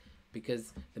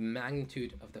 because the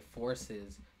magnitude of the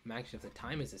forces, magnitude of the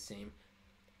time is the same,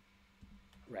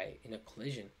 right? In a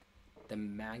collision, the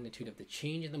magnitude of the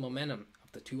change in the momentum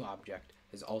of the two objects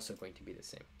is also going to be the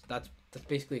same. So that's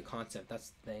basically a concept.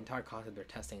 That's the entire concept they're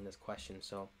testing in this question.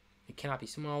 So it cannot be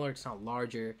smaller, it's not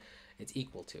larger, it's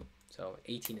equal to. So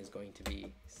 18 is going to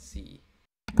be C.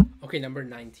 Okay, number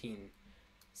 19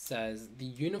 says the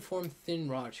uniform thin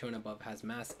rod shown above has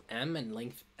mass m and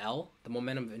length L. The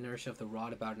momentum of inertia of the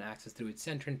rod about an axis through its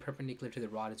center and perpendicular to the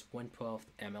rod is 1/12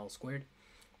 ml squared.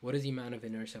 What is the amount of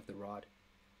inertia of the rod?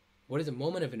 What is the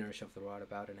moment of inertia of the rod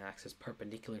about an axis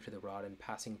perpendicular to the rod and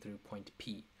passing through point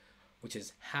P, which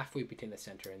is halfway between the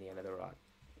center and the end of the rod?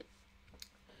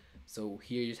 So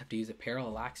here you just have to use a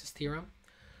parallel axis theorem,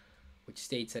 which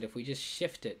states that if we just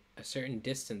shift it a certain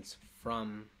distance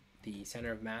from the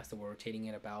center of mass that we're rotating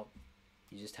it about,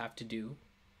 you just have to do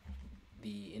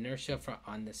the inertia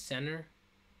on the center,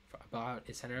 about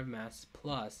its center of mass,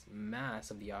 plus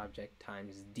mass of the object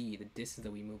times d, the distance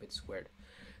that we move it squared.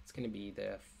 It's going to be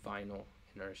the final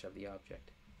inertia of the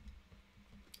object.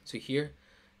 So here,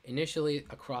 initially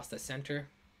across the center,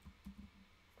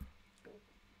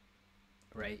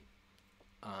 right,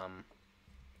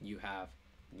 you have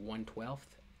 1/12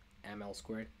 ml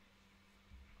squared,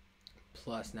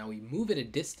 plus now we move it a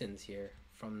distance here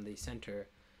from the center,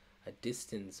 a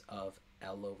distance of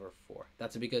L over 4.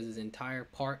 That's because this entire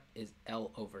part is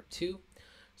L over 2.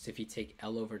 So if you take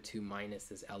L over 2 minus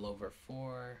this L over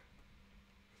 4,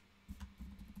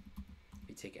 if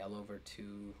you take L over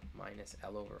 2 minus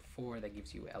L over 4, that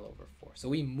gives you L over 4. So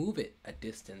we move it a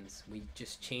distance. We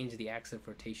just changed the axis of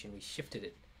rotation. We shifted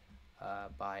it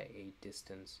by a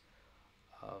distance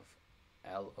of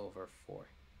L over 4.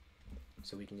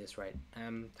 So we can just write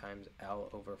m times L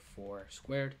over 4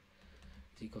 squared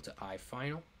is equal to I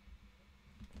final.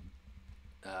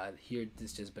 Here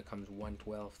this just becomes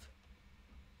 1/12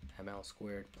 ml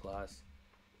squared plus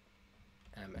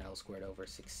ml squared over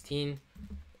 16.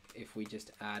 If we just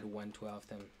add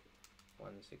 1/12 and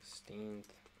 1/16,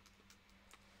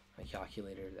 my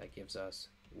calculator, that gives us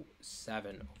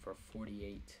 7 over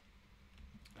 48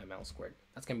 ml squared.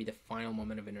 That's going to be the final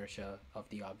moment of inertia of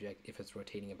the object if it's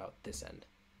rotating about this end.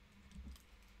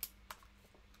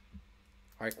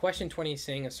 Alright, question 20 is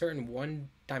saying a certain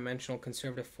one-dimensional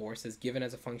conservative force is given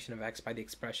as a function of x by the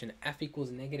expression F equals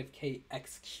negative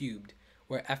kx cubed,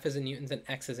 where F is in newtons and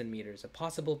x is in meters. A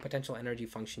possible potential energy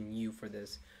function U for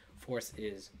this force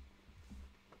is,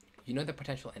 you know, the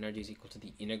potential energy is equal to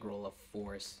the integral of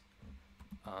force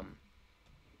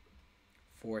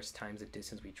times the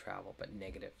distance we travel, but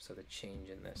negative, so the change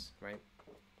in this, right?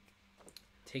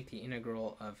 Take the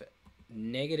integral of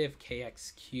negative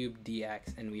kx cubed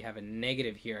dx, and we have a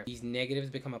negative here. These negatives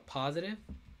become a positive.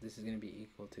 This is going to be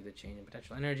equal to the change in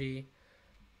potential energy,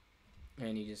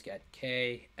 and you just get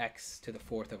kx to the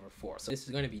 4th over 4. So this is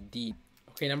going to be d.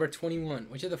 Okay, number 21.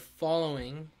 Which of the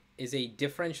following is a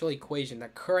differential equation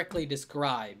that correctly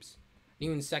describes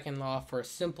Newton's second law for a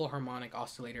simple harmonic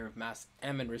oscillator of mass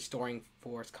m and restoring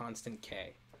force constant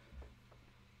k?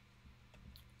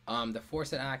 The force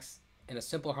that acts in a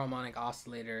simple harmonic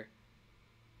oscillator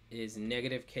is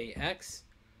negative kx.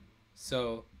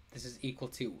 So this is equal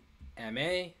to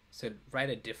ma. So to write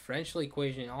a differential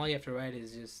equation, all you have to write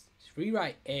is just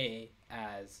rewrite a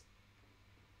as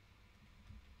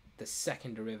the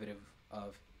second derivative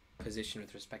of position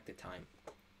with respect to time.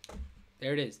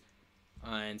 There it is.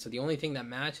 And so the only thing that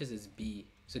matches is b.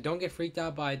 So don't get freaked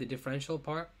out by the differential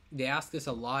part. They ask this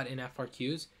a lot in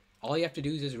FRQs. All you have to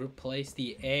do is just replace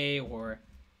the a or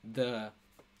the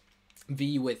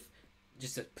v with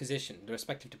just a position, the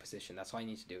respective to position. That's all you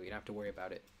need to do. You don't have to worry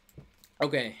about it.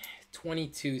 Okay,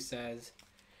 22 says,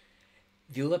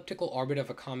 the elliptical orbit of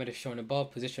a comet is shown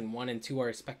above. Position 1 and 2 are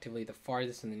respectively the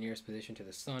farthest and the nearest position to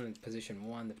the sun. In position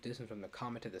 1, the distance from the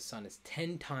comet to the sun is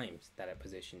 10 times that at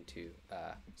position 2.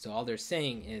 So all they're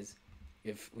saying is,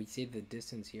 if we say the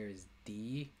distance here is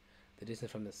d, the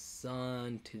distance from the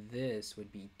sun to this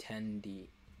would be 10d,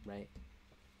 right?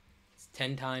 It's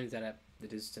 10 times that at the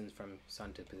distance from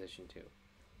sun to position 2.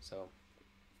 So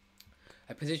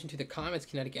at position 2, the comet's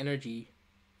kinetic energy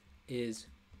is,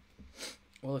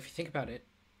 well, if you think about it,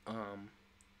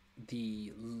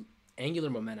 the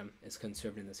angular momentum is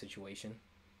conserved in the situation,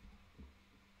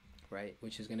 right?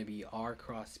 Which is going to be r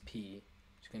cross p,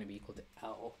 which is going to be equal to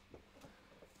L.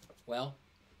 Well,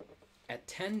 at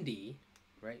 10d,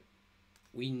 right,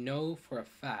 we know for a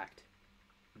fact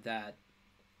that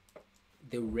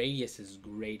the radius is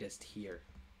greatest here,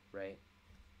 right?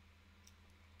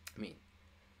 I mean,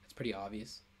 it's pretty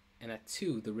obvious. And at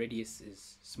 2, the radius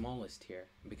is smallest here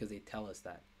because they tell us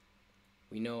that.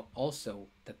 We know also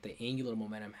that the angular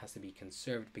momentum has to be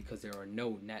conserved because there are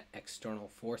no net external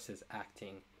forces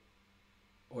acting,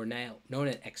 or no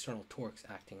net external torques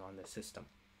acting on the system.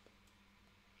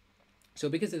 So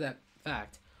because of that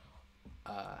fact,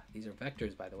 these are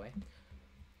vectors, by the way.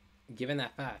 Given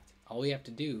that fact, all we have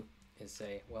to do is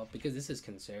say, well, because this is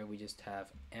conserved, we just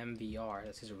have mvr.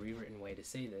 That's just a rewritten way to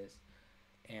say this.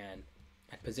 And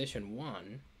at position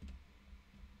 1,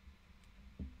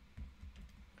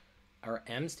 our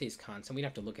m stays constant. We'd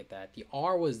have to look at that. The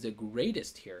r was the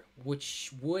greatest here,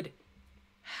 which would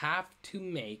have to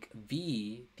make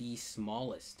v the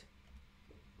smallest.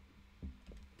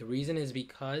 The reason is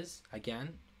because,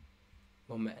 again,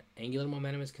 angular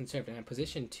momentum is conserved. And at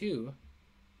position 2,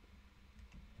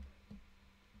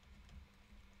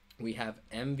 we have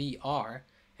mvr,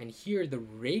 and here the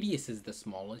radius is the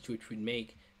smallest, which would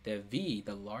make the v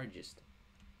the largest.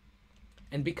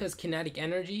 And because kinetic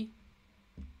energy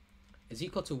is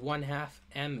equal to 1/2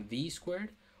 mv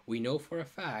squared, we know for a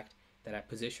fact that at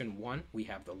position 1 we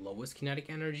have the lowest kinetic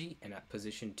energy, and at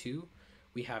position 2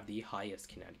 we have the highest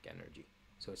kinetic energy.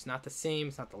 So it's not the same,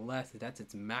 it's not the less, that's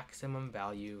its maximum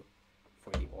value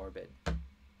for the orbit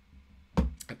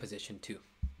at position 2.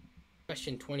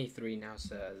 Question 23 now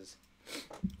says,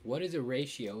 what is a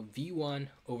ratio v1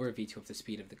 over v2 of the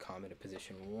speed of the comet at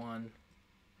position 1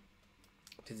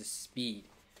 to the speed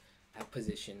at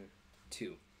position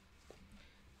 2?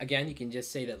 Again, you can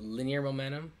just say that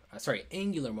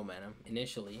angular momentum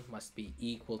initially must be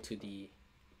equal to the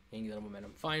angular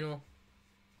momentum final.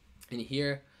 And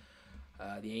here,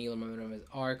 the angular momentum is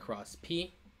r cross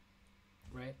p,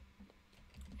 right?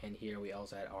 And here we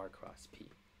also had r cross p.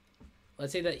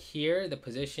 Let's say that here the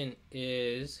position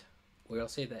is, we'll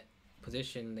say that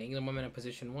position, the angular momentum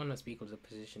position 1 must be equal to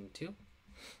position 2.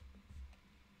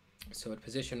 So at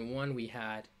position 1 we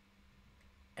had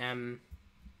mvr,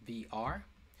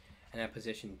 and at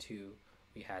position 2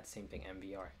 we had same thing,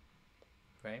 mvr,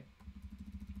 right?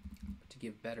 To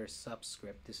give better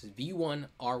subscript, this is v1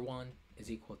 r1 is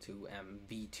equal to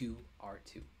mv2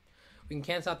 r2. We can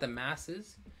cancel out the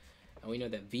masses, and we know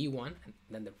that v1, and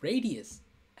then the radius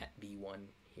at v1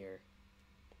 here,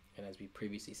 and as we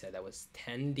previously said, that was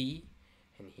 10d,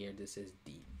 and here this is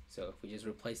d. So if we just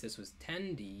replace this with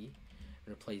 10d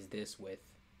and replace this with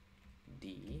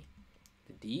d,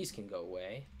 the d's can go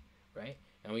away, right?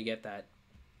 And we get that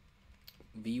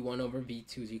v1 over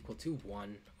v2 is equal to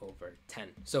 1 over 10.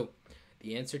 So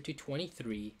the answer to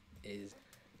 23 is,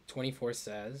 24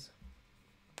 says,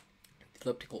 the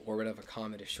elliptical orbit of a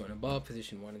comet is shown above.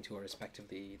 Position 1 and 2 are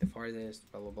respectively the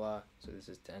farthest, blah, blah, blah. So this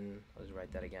is 10. I'll just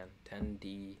write that again.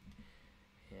 10d,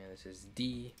 and this is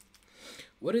d.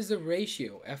 What is the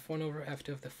ratio, F1 over F2,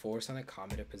 of the force on the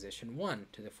comet at position 1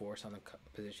 to the force on the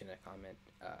position at comet,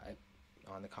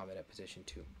 on the comet at position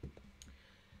 2?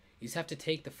 You just have to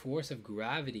take the force of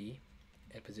gravity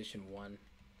at position 1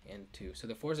 and 2. So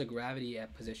the force of gravity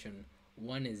at position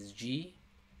 1 is g,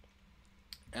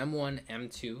 m1,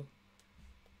 m2,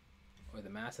 or the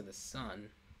mass of the sun,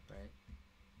 right?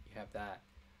 You have that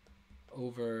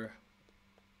over,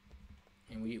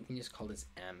 and we can just call this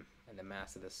m, and the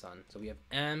mass of the sun. So we have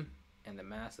m and the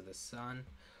mass of the sun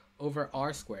over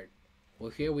r squared. Well,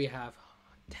 here we have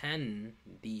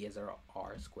 10d as our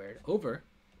r squared over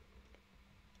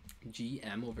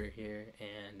gm over here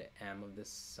and m of the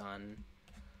sun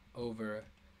over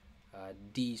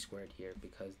d squared here,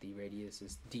 because the radius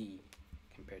is d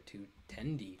compared to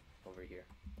 10d over here.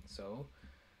 So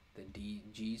the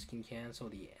g's can cancel,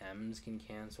 the m's can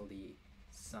cancel, the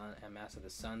mass of the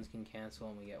suns can cancel,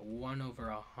 and we get 1 over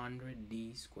 100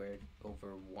 d squared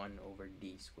over 1 over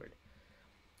d squared.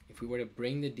 If we were to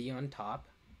bring the d on top,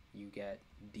 you get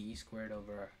d squared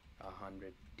over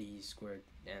 100 d squared,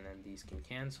 and then these can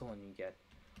cancel, and you get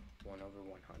 1 over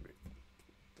 100.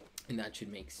 And that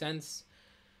should make sense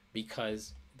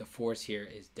because the force here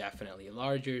is definitely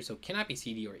larger, so it cannot be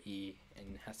CD or E,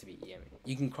 and it has to be E. I mean,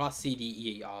 you can cross CD,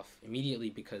 E off immediately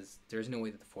because there's no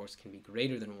way that the force can be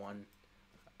greater than 1.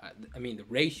 I mean, the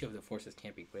ratio of the forces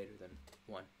can't be greater than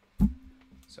 1.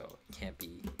 So it can't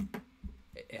be,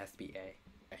 it has to be A.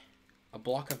 A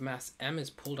block of mass M is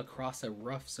pulled across a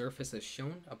rough surface as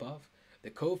shown above. The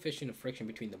coefficient of friction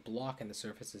between the block and the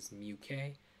surface is mu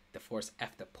k. The force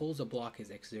F that pulls a block is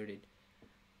exerted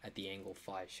at the angle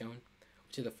phi shown.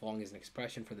 Which of the following is an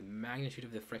expression for the magnitude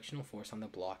of the frictional force on the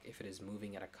block if it is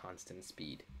moving at a constant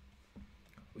speed?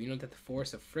 We know that the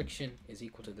force of friction is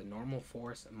equal to the normal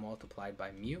force multiplied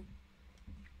by mu.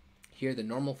 Here the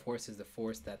normal force is the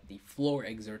force that the floor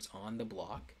exerts on the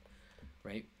block,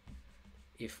 right?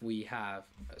 If we have,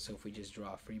 so if we just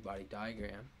draw a free body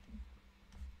diagram,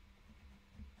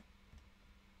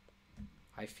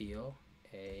 I feel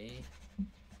a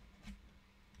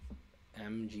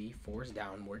mg force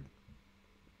downward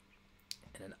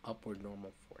and an upward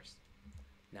normal force.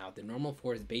 Now, the normal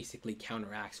force basically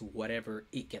counteracts whatever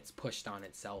it gets pushed on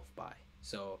itself by.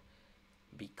 So,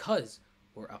 because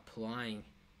we're applying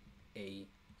a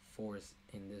force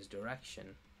in this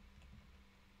direction,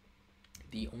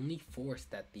 the only force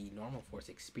that the normal force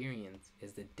experiences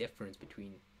is the difference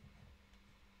between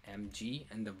mg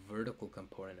and the vertical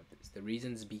component of this. The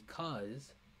reason is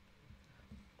because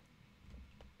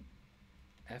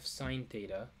f sine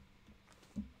theta,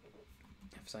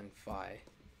 f sine phi,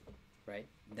 right,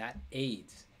 that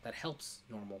aids, that helps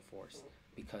normal force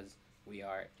because we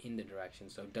are in the direction,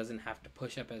 so it doesn't have to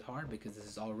push up as hard because this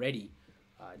is already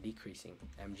decreasing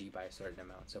mg by a certain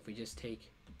amount. So if we just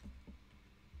take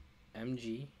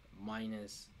mg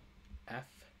minus f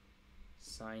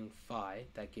sine phi,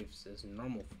 that gives us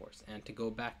normal force. And to go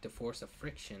back to force of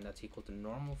friction, that's equal to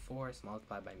normal force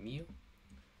multiplied by mu.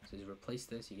 So you replace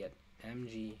this, you get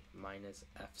mg minus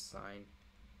f sine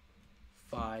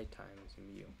phi times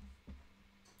mu.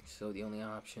 So the only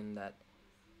option that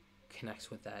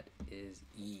connects with that is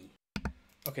E.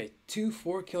 Okay, 2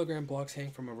 4-kilogram blocks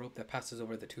hang from a rope that passes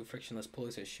over the 2 frictionless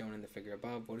pulleys as shown in the figure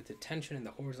above. What is the tension in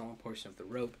the horizontal portion of the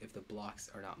rope if the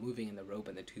blocks are not moving in the rope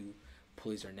and the 2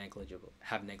 pulleys are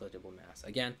have negligible mass?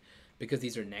 Again, because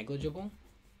these are negligible,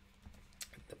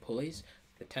 the pulleys,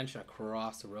 the tension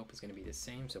across the rope is going to be the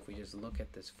same. So if we just look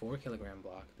at this 4-kilogram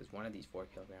block, there's one of these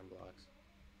 4-kilogram blocks,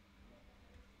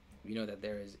 we know that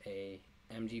there is a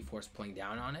mg force pulling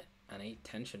down on it and a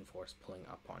tension force pulling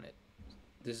up on it.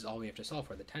 This is all we have to solve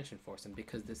for, the tension force. And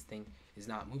because this thing is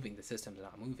not moving, the system's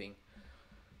not moving,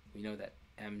 we know that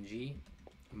mg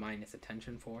minus the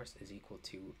tension force is equal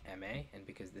to ma. And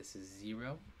because this is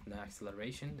 0, the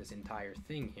acceleration, this entire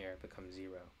thing here becomes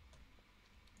 0.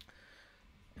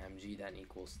 Mg then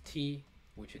equals t,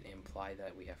 which would imply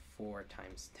that we have 4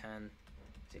 times 10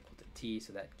 is equal to t.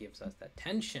 So that gives us that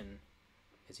tension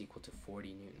is equal to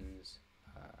 40 newtons.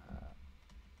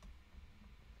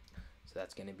 So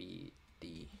that's going to be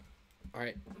D.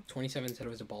 Alright, 27 said it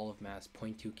was a ball of mass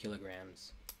 0.2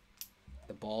 kilograms.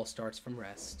 The ball starts from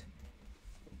rest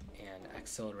and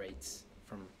accelerates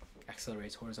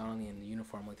horizontally and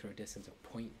uniformly through a distance of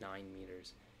 0.9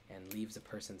 meters and leaves the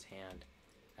person's hand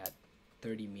at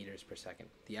 30 meters per second.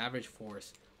 The average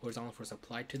force, horizontal force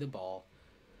applied to the ball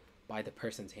by the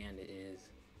person's hand is,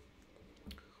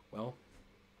 well,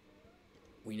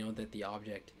 we know that the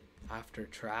object, after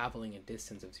traveling a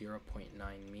distance of 0.9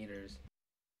 meters,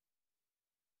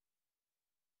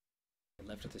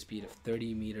 left at the speed of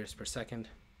 30 meters per second,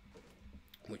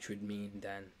 which would mean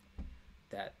then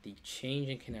that the change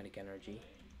in kinetic energy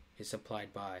is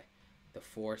supplied by the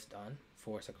force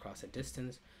across a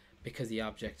distance, because the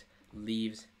object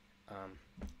leaves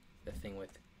the thing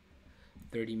with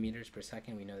 30 meters per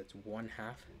second. We know that's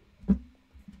 1/2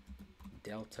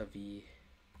 delta V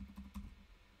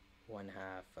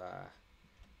 1/2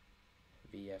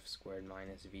 Vf squared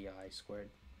minus Vi squared,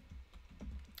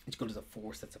 which goes to the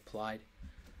force that's applied,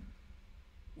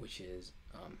 which is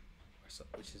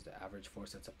the average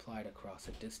force that's applied across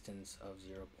a distance of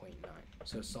 0.9.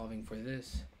 So solving for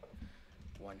this,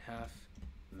 1/2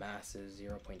 mass is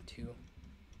 0.2,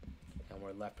 and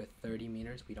we're left with 30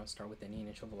 meters. We don't start with any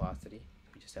initial velocity.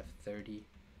 We just have 30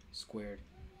 squared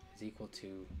is equal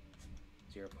to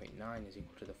 0.9 is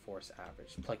equal to the force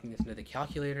average. Plugging this into the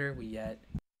calculator, we get,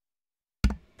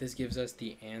 this gives us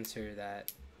the answer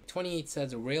that 28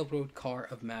 says a railroad car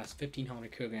of mass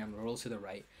 1500 kilograms rolls to the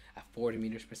right at 40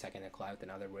 meters per second and collides with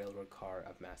another railroad car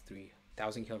of mass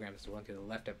 3000 kilograms rolling to the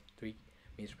left at 3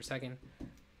 meters per second.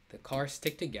 The cars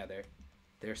stick together.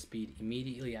 Their speed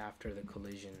immediately after the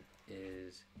collision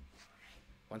is...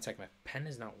 One second, my pen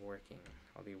is not working.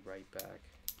 I'll be right back.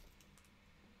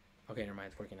 Okay, never mind,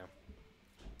 it's working now.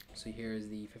 So here is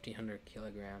the 1500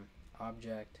 kilogram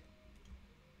object.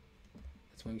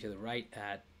 That's moving to the right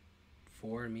at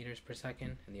 4 meters per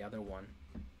second, and the other one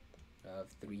of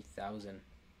 3000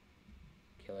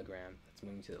 kilogram that's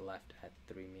moving to the left at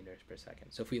 3 meters per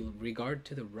second. So if we regard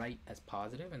to the right as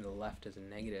positive and the left as a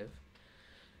negative,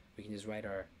 we can just write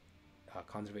our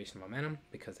conservation of momentum,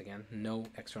 because again, no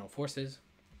external forces.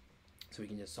 So we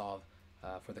can just solve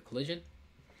for the collision.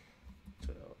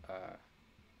 So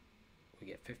we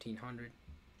get 1500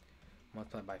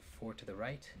 multiplied by 4 to the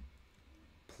right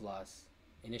plus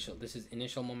initial, this is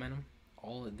initial momentum.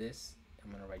 All of this I'm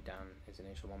going to write down as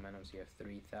initial momentum. So you have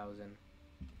 3000,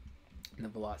 and the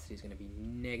velocity is going to be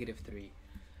 -3,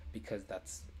 because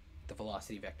that's the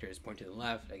velocity vector is pointing to the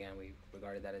left. Again, we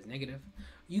regarded that as negative.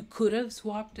 You could have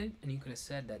swapped it, and you could have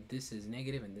said that this is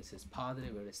negative and this is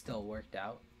positive, but it still worked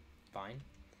out fine.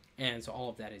 And so all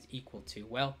of that is equal to,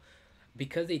 well,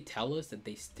 because they tell us that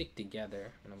they stick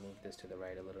together, I'm going to move this to the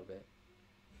right a little bit.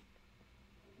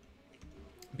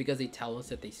 Because they tell us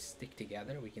that they stick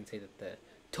together, we can say that the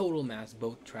total mass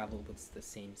both travel with the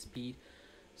same speed.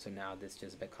 So now this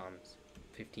just becomes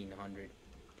 1500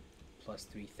 plus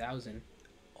 3000.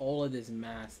 All of this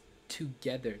mass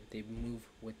together, they move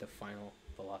with the final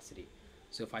velocity.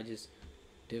 So if I just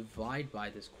divide by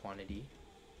this quantity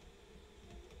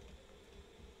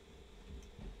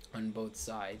on both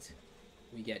sides,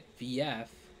 we get VF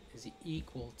is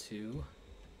equal to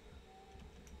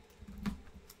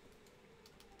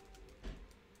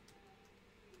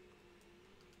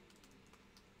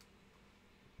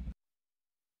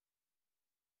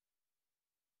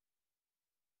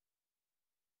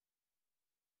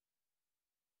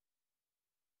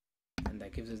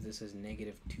that gives us this as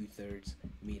 -2/3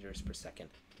 meters per second.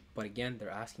 But again, they're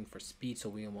asking for speed, so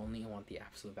we only want the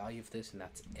absolute value of this, and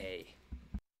that's A.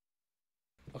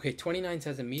 Okay, 29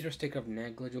 says a meter stick of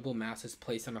negligible mass is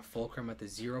placed on a fulcrum at the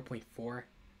 0.4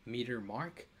 meter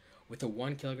mark with a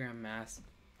 1 kilogram mass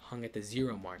hung at the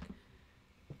 0 mark.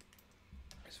 So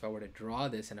if I were to draw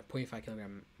this, and a 0.5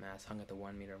 kilogram mass hung at the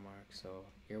 1 meter mark. So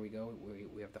here we go,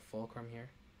 we have the fulcrum here.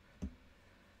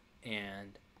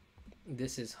 And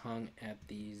this is hung at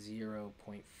the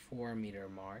 0.4 meter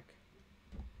mark,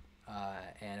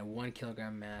 and a 1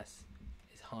 kilogram mass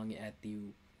is hung at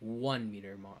the 1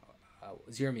 meter mark,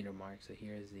 0 meter mark. So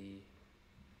here's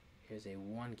a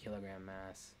 1 kilogram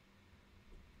mass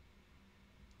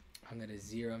hung at a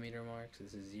 0 meter mark. So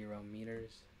this is 0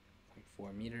 meters,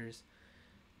 0.4 meters,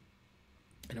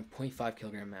 and a 0.5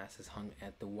 kilogram mass is hung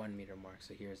at the 1 meter mark.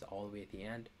 So here's all the way at the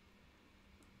end.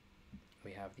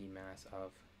 We have the mass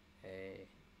of a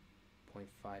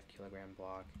 0.5 kilogram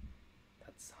block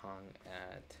that's hung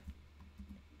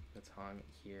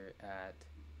here at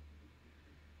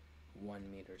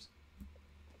 1 meters.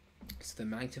 So the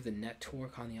magnitude of the net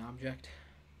torque on the object.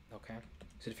 Okay,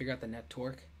 so to figure out the net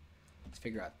torque, let's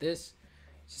figure out this.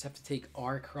 You just have to take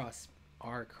R cross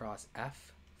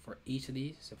F for each of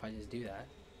these. So if I just do that,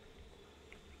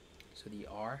 so the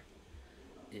R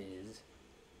is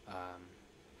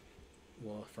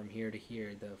well, from here to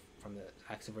here, from the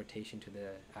axis of rotation to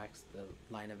the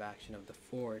line of action of the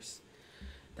force,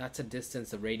 that's a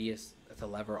distance, the radius, that's a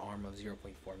lever arm of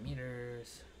 0.4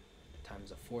 meters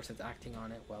times the force that's acting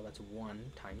on it. Well, that's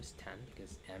 1 times 10,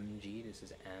 because mg, this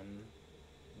is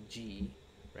mg,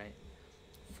 right?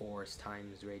 Force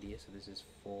times radius, so this is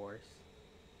force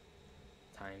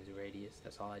times radius.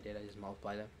 That's all I did, I just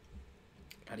multiplied them.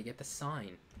 How to get the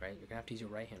sign, right? You're gonna have to use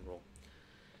your right hand rule.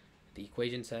 The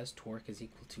equation says torque is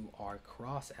equal to R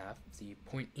cross F. So you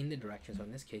point in the direction. So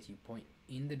in this case, you point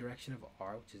in the direction of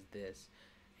R, which is this,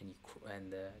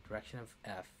 and the direction of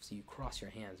F. So you cross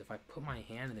your hands. If I put my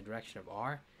hand in the direction of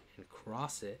R and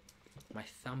cross it, my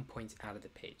thumb points out of the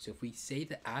page. So if we say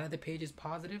that out of the page is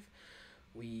positive,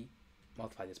 we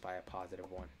multiply this by a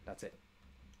 +1. That's it.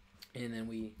 And then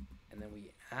we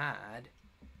add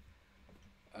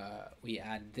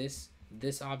this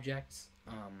object's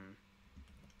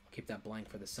keep that blank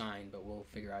for the sign, but we'll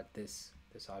figure out this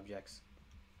object's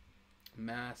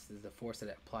mass is the force that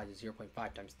it applies is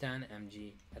 0.5 times 10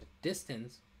 mg at a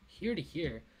distance here to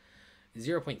here is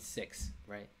 0.6,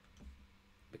 right?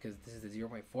 Because this is the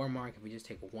 0.4 mark. If we just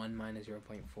take 1 minus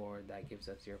 0.4, that gives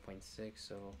us 0.6.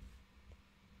 So,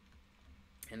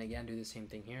 and again, do the same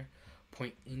thing here.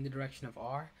 Point in the direction of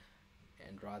R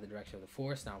and draw the direction of the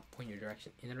force. Now point your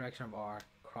direction in the direction of R,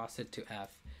 cross it to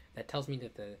F. That tells me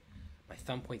that my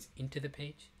thumb points into the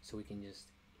page, so we can just,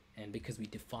 and because we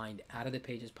defined out of the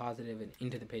page is positive and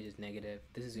into the page is negative,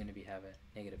 this is going to have a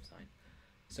negative sign.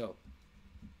 So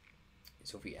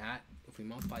if we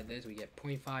multiply this, we get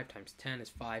 0.5 times 10 is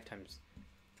 5 times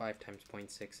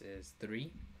 0.6 is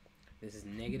 3. This is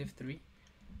negative 3,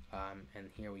 and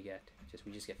here we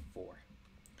just get 4.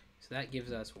 So that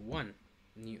gives us 1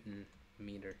 Newton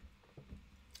meter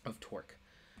of torque.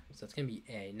 So it's going to be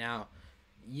A. Now,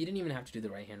 you didn't even have to do the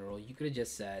right-hand rule. You could have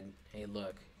just said, hey,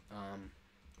 look,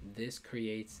 this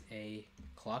creates a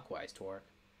counterclockwise torque.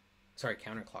 So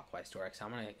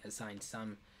I'm going to assign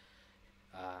some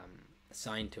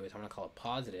sign to it. So I'm going to call it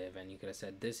positive, and you could have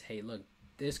said this, hey, look,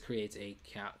 this creates a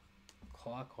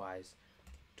clockwise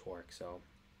torque. So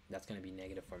that's going to be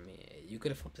negative for me. You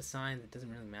could have flipped the sign. It doesn't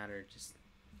really matter. Just,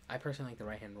 I personally like the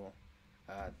right-hand rule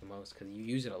the most because you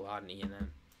use it a lot in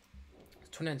E&M.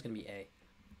 29 is going to be A.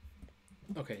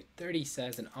 Okay, 30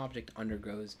 says an object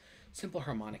undergoes simple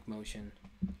harmonic motion.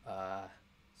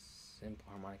 Simple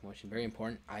harmonic motion, very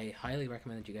important. I highly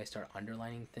recommend that you guys start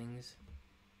underlining things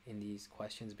in these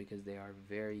questions because they are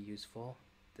very useful.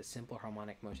 The simple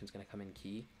harmonic motion is going to come in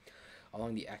key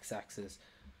along the x-axis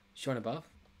shown above,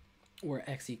 where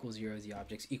x equals 0 is the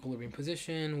object's equilibrium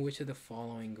position. Which of the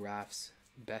following graphs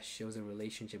best shows a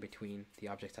relationship between the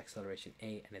object's acceleration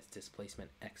a and its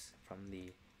displacement x from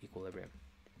the equilibrium?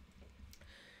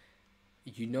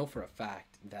 You know for a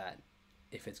fact that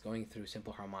if it's going through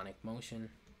simple harmonic motion,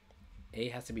 a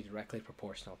has to be directly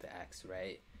proportional to x,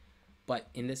 right? But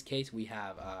in this case, we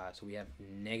have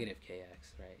negative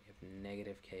kx, right? If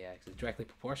negative kx is directly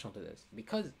proportional to this,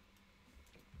 because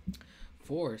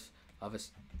force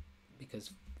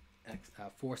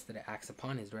that it acts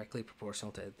upon is directly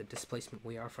proportional to the displacement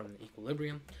we are from the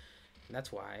equilibrium. And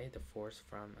that's why the force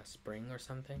from a spring or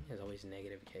something is always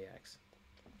negative kx.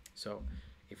 So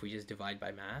if we just divide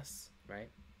by mass, right,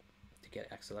 to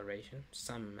get acceleration,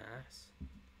 some mass,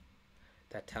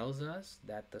 that tells us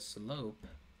that the slope,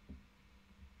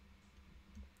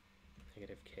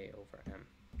 negative k over m,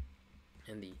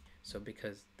 and so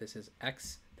because this is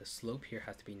x, the slope here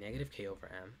has to be negative k over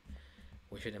m,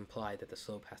 which would imply that the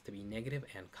slope has to be negative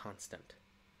and constant,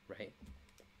 right?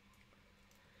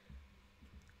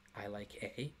 I like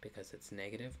A because it's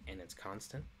negative and it's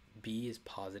constant. B is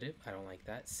positive. I don't like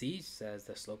that. C says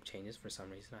the slope changes for some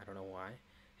reason. I don't know why.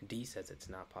 D says it's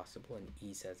not possible, and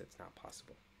E says it's not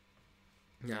possible.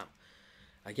 Now,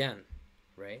 again,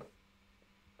 right,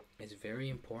 it's very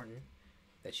important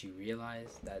that you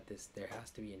realize that there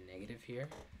has to be a negative here,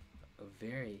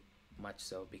 very much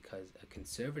so, because a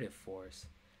conservative force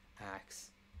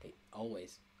acts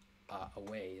always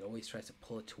away. It always tries to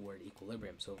pull it toward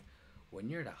equilibrium. So when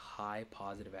you're at a high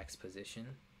positive x position,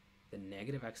 the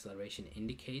negative acceleration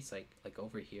indicates, like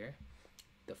over here,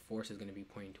 the force is going to be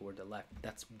pointing toward the left.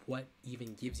 That's what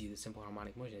even gives you the simple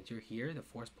harmonic motion. As you're here, the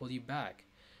force pulls you back.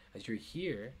 As you're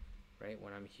here, right,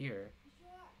 when I'm here,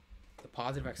 the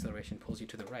positive acceleration pulls you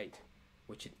to the right,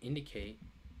 which would indicate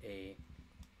a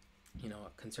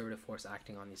conservative force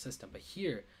acting on the system. But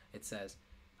here it says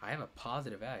I have a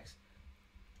positive x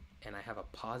and I have a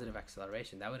positive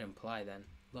acceleration. That would imply then,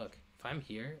 look, if I'm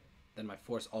here, then my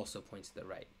force also points to the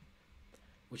right,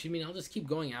 which would mean I'll just keep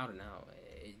going out and out.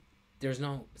 There's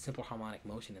no simple harmonic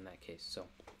motion in that case. So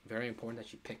very important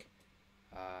that you pick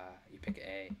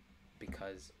A,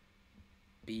 because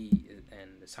B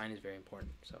and the sign is very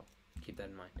important. So keep that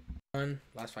in mind.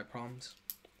 Last 5 problems.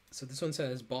 So this one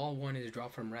says ball 1 is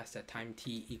dropped from rest at time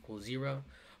t equals 0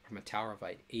 from a tower of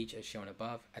height h as shown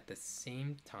above. At the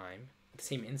same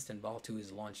instant, ball 2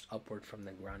 is launched upward from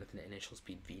the ground with an initial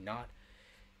speed v0.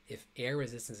 If air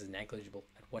resistance is negligible,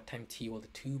 at what time t will the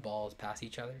two balls pass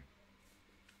each other?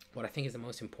 What I think is the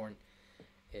most important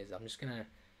is, I'm just going to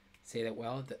say that,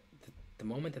 well, the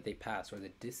moment that they pass, or the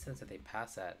distance that they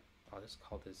pass at, I'll just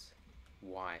call this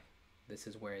y. This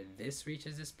is where this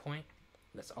reaches this point.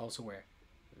 That's also where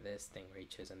this thing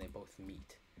reaches, and they both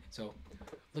meet. So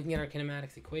looking at our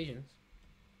kinematics equations,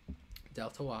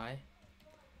 delta y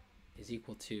is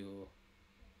equal to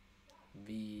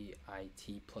vit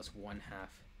plus 1/2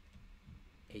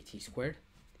 at squared.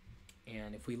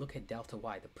 And if we look at delta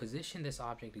y, the position this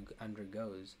object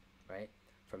undergoes, right,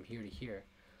 from here to here,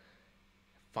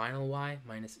 final y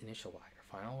minus initial y, or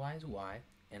final y is y,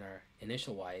 and our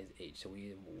initial y is h. So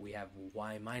we have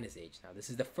y minus h. Now this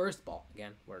is the first ball.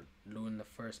 Again, we're doing the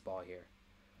first ball here.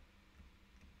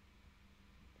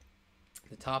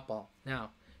 The top ball.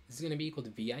 Now this is going to be equal to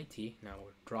VIT. Now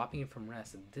we're dropping it from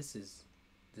rest. And this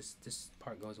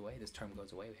part goes away. This term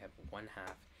goes away. We have 1/2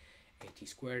 AT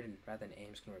squared, and rather than A,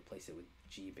 I'm just going to replace it with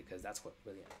G because that's what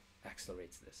really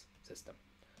accelerates this system.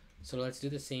 So let's do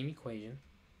the same equation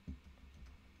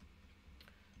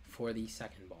for the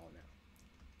second ball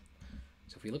now.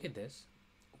 So if we look at this,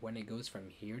 when it goes from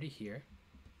here to here,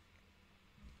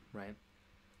 right,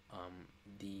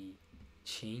 the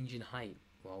change in height,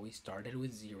 well, we started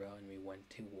with 0 and we went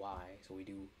to y, so we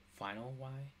do final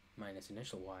y minus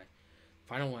initial y.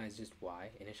 Final y is just y,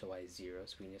 initial y is 0,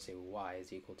 so we can just say y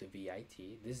is equal to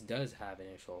VIT. This does have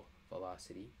initial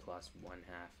velocity plus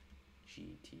 1/2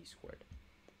 GT squared.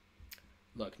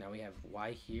 Look, now we have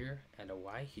y here and a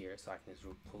y here, so I can just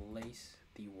replace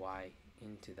the y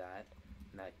into that,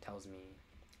 and that tells me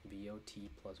VOT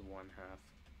plus 1/2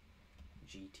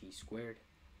 GT squared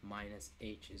minus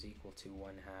h is equal to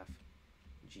 1/2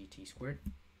 GT squared.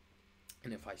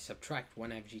 And if I subtract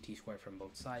 1/2 GT squared from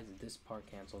both sides, this part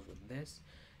cancels with this,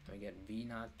 and we get V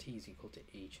naught T is equal to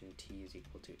H, and T is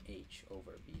equal to H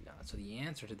over V naught. So the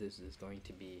answer to this is going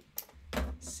to be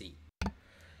C.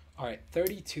 Alright,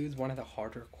 32 is one of the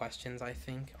harder questions, I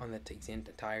think, on the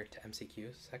entire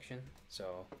MCQ section.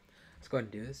 So let's go ahead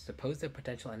and do this. Suppose the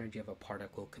potential energy of a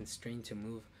particle constrained to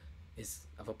move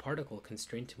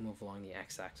along the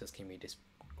x-axis can be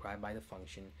described by the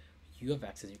function u of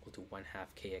x is equal to 1/2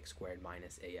 kx squared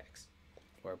minus ax,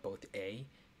 where both a,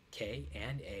 k,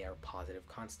 and a are positive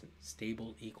constant,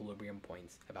 stable equilibrium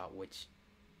points about which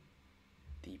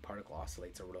the particle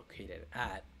oscillates are located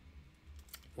at.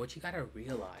 What you gotta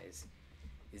realize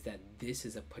is that this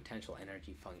is a potential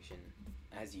energy function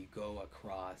as you go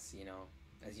across,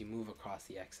 as you move across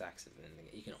the x-axis,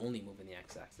 and you can only move in the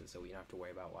x-axis, so we don't have to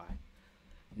worry about y.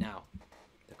 Now,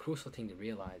 the crucial thing to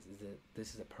realize is that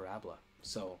this is a parabola.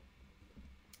 So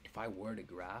if I were to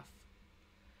graph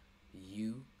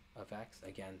u of x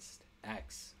against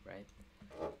x, right?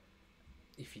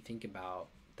 If you think about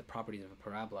the properties of a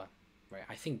parabola, right?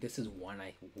 I think this is one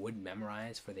I would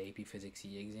memorize for the AP Physics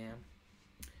E exam.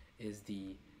 Is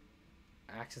the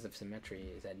axis of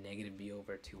symmetry is at negative b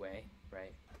over 2a,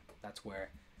 right? That's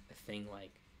where the thing,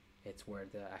 like, it's where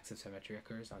the axis of symmetry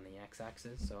occurs on the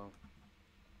x-axis. So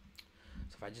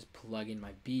if I just plug in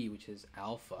my b, which is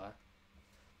alpha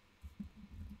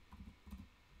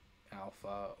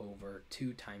over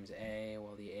 2 times a,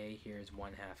 well, the a here is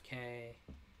 1/2 k,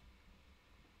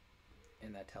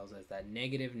 and that tells us that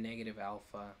negative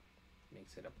alpha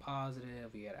makes it a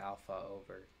positive. We get alpha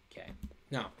over k.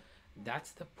 Now,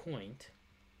 that's the point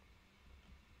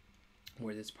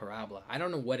where this parabola, I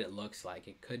don't know what it looks like.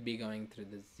 It could be going through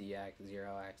the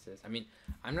zero axis. I mean,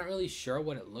 I'm not really sure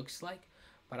what it looks like,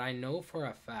 but I know for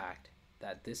a fact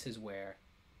that this is where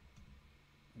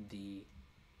the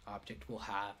object will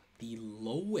have the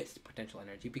lowest potential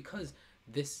energy, because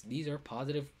these are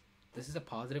positive. This is a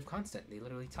positive constant. They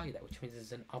literally tell you that, which means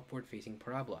it's an upward facing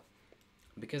parabola.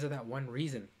 Because of that one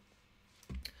reason,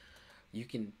 you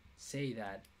can say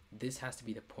that this has to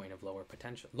be the point of lowest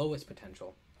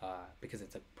potential, because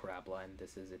it's a parabola and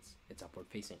this is it's upward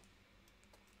facing.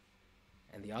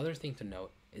 And the other thing to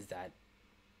note is that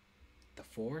the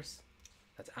force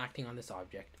that's acting on this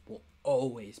object will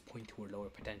always point toward lower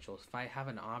potentials. If I have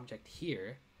an object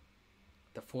here,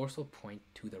 the force will point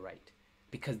to the right,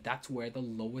 because that's where the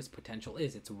lowest potential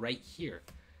is. It's right here,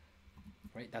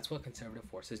 right? That's what conservative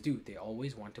forces do. They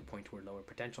always want to point toward lower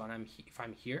potential. And if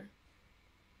I'm here,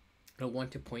 it'll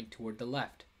want to point toward the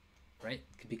left, right?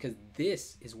 Because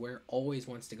this is where it always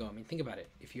wants to go. I mean, think about it.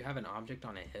 If you have an object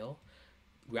on a hill,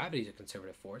 gravity is a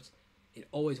conservative force. It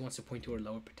always wants to point toward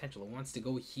lower potential. It wants to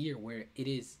go here where it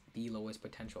is the lowest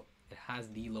potential. It has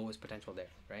the lowest potential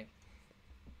there, right?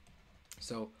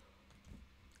 So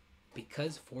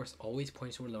because force always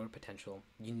points toward lower potential,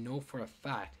 you know for a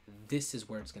fact this is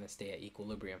where it's going to stay at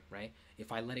equilibrium, right?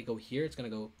 If I let it go here, it's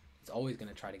always going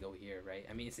to try to go here, right?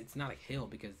 I mean, it's not a hill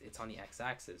because it's on the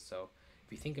x-axis. So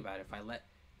if you think about it,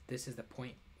 this is the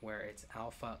point where it's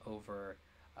alpha over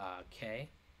k.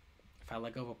 If I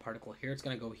let go of a particle here, it's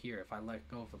going to go here. If I let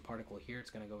go of a particle here, it's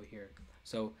going to go here.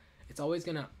 So it's always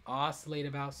going to oscillate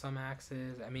about some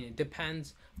axis. I mean, it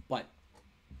depends, but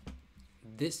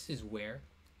this is where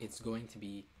it's going to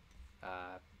be,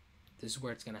 this is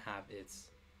where it's going to have its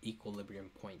equilibrium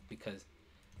point, because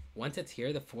once it's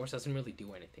here, the force doesn't really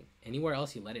do anything. Anywhere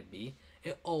else you let it be,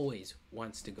 it always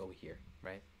wants to go here,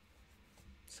 right?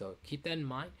 So keep that in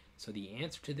mind. So the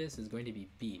answer to this is going to be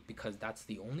B, because that's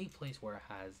the only place where it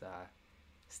has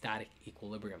static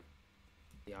equilibrium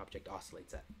the object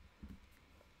oscillates at.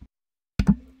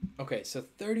 Okay, so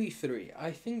 33.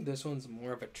 I think this one's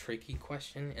more of a tricky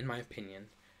question, in my opinion,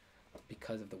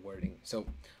 because of the wording. So,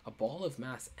 a ball of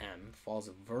mass m falls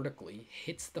vertically,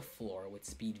 hits the floor with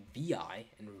speed vi,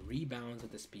 and rebounds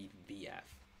with the speed vf.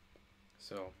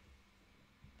 So,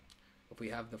 if we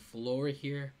have the floor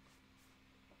here,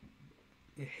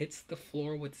 it hits the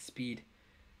floor with speed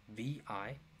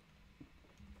vi,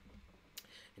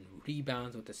 and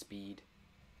rebounds with the speed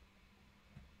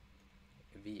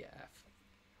vf.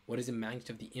 What is the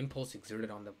magnitude of the impulse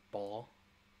exerted on the ball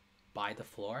by the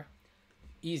floor?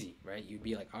 Easy, right? You'd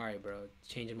be like, all right, bro,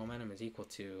 change in momentum is equal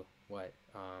to what?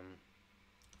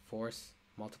 Force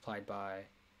multiplied by,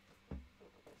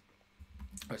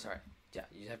 oh, sorry. Yeah,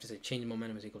 you have to say change in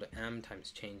momentum is equal to m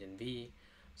times change in v.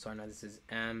 So I know this is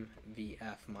m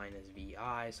vf minus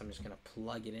vi. So I'm just going to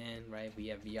plug it in, right?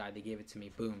 Vf vi, they gave it to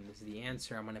me. Boom, this is the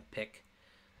answer. I'm going to pick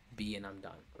b and I'm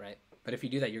done, right? But if you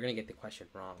do that, you're going to get the question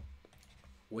wrong.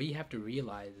 What you have to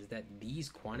realize is that these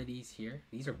quantities here,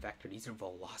 these are vector, these are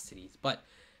velocities, but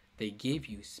they gave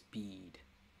you speed,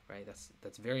 right?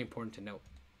 That's very important to note.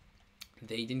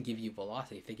 They didn't give you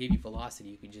velocity. If they gave you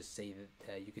velocity, you could just say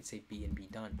that you could say b and be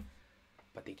done.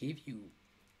 But they gave you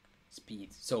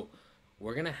speeds. So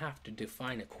we're going to have to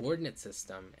define a coordinate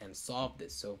system and solve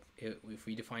this. So if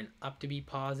we define up to be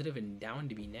positive and down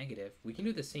to be negative, we can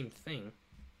do the same thing,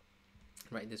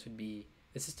 right? This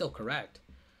is still correct.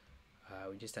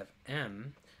 We just have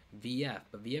m vf,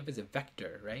 but vf is a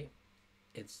vector, right?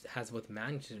 It has both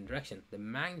magnitude and direction. The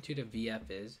magnitude of vf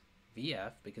is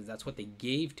vf because that's what they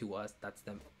gave to us. That's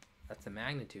the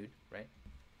magnitude, right?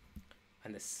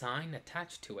 And the sign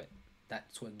attached to it,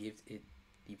 that's what gives it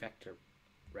the vector,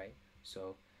 right?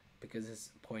 So because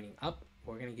it's pointing up,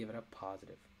 we're going to give it a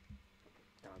positive.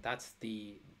 Now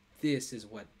this is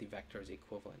what the vector is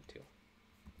equivalent to,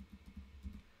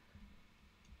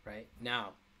 right? Now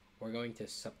we're going to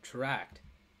subtract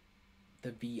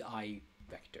the vi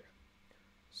vector.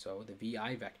 So the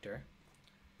vi vector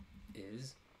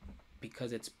is,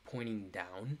 because it's pointing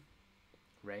down,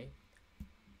 right?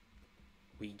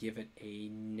 We give it a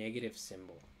negative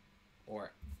symbol,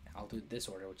 or I'll do this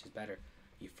order, which is better.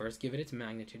 You first give it its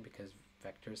magnitude because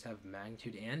vectors have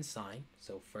magnitude and sign.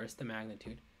 So first the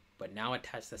magnitude, but now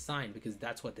attach the sign because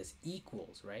that's what this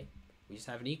equals, right? We just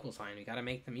have an equal sign. We got to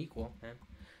make them equal, man.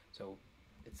 So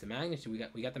it's the magnitude.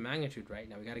 We got the magnitude, right?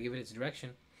 Now we got to give it its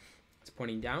direction. It's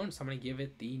pointing down, so I'm going to give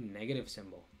it the negative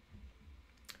symbol.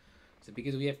 So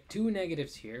because we have two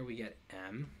negatives here, we get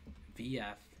m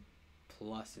vf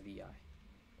plus vi.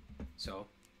 So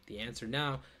the answer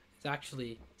now is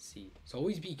actually C. So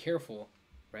always be careful,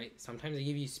 right? Sometimes they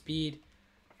give you speed.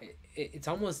 It's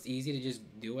almost easy to just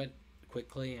do it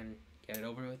quickly and get it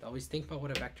over with. Always think about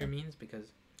what a vector means,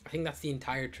 because I think that's the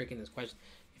entire trick in this question.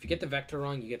 If you get the vector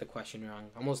wrong, you get the question wrong.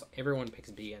 Almost everyone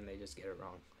picks B and they just get it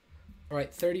wrong. All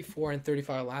right, 34 and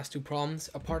 35, last two problems.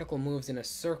 A particle moves in a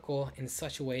circle in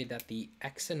such a way that the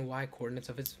x and y coordinates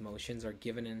of its motions are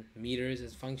given in meters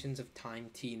as functions of time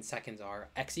t in seconds are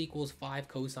x equals 5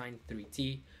 cosine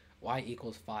 3t, y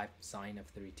equals 5 sine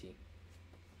of 3t.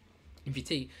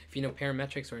 If you know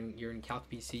parametrics, or you're in Calc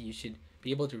BC, you should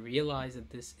be able to realize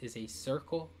that this is a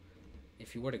circle.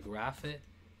 If you were to graph it,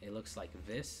 it looks like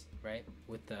this, right?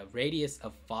 With the radius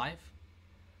of 5.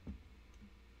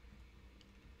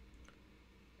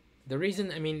 The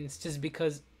reason, it's just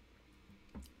because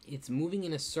it's moving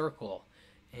in a circle,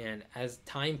 and as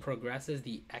time progresses,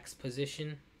 the x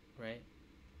position, right?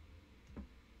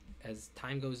 As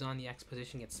time goes on, the x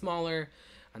position gets smaller,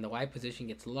 and the y position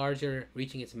gets larger,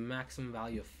 reaching its maximum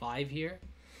value of 5 here.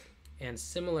 And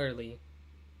similarly,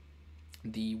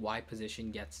 the y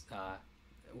position gets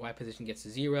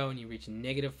 0, and you reach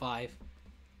 -5.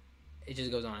 It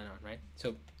just goes on and on, right? So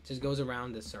it just goes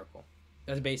around the circle.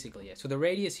 That's basically it. So the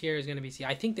radius here is going to be C.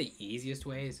 I think the easiest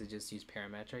way is to just use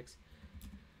parametrics.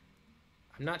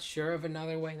 I'm not sure of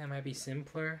another way that might be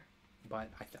simpler,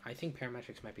 but I think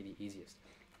parametrics might be the easiest,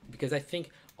 because I think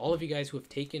all of you guys who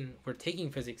are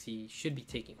taking physics E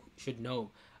should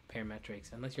know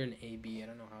parametrics. Unless you're an AB, I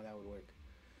don't know how that would work.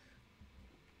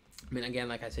 Again,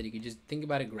 like I said, you could just think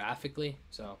about it graphically.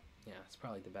 So yeah, it's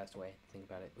probably the best way to think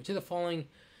about it. Which of the following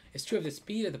is true of the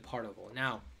speed of the particle?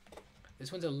 Now,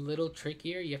 this one's a little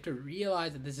trickier. You have to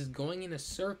realize that this is going in a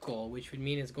circle, which would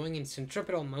mean it's going in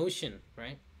centripetal motion,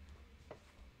 right?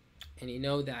 And you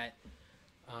know that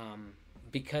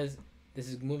because this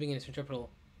is moving in a centripetal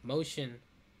motion,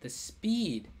 the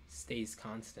speed stays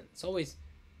constant. It's always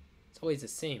the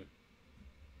same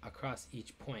across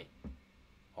each point.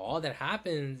 All that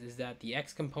happens is that the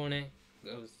x component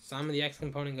goes, sum of the x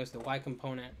component goes to the y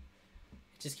component.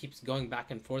 It just keeps going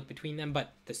back and forth between them,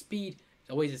 but the speed is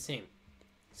always the same.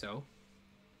 So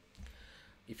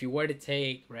if you were to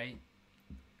take, right,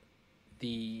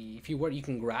 you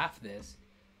can graph this.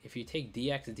 If you take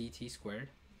dx dt squared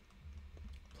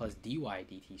plus dy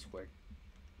dt squared,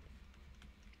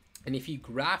 and if you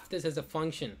graph this as a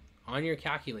function on your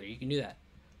calculator, you can do that.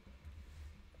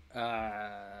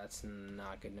 That's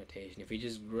not good notation. If you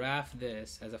just graph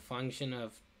this as a function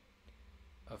of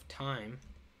time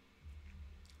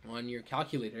on your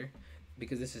calculator,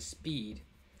 because this is speed,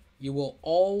 you will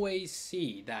always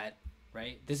see that,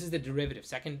 right? This is the derivative.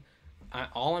 Second,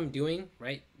 all I'm doing,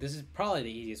 right? This is probably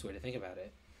the easiest way to think about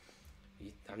it.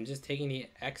 I'm just taking the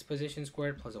x position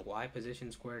squared plus a y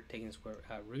position squared, taking the square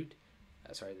root.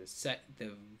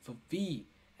 The v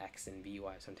x and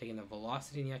vy. So I'm taking the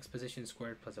velocity in the x position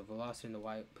squared plus the velocity in the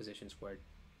y position squared,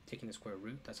 taking the square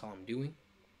root. That's all I'm doing.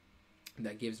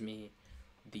 That gives me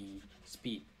the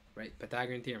speed, right?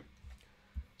 Pythagorean theorem.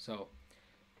 So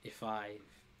if I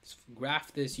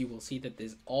graph this, you will see that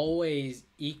this always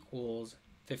equals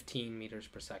 15 meters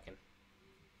per second.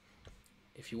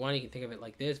 If you want, you can think of it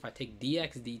like this. If I take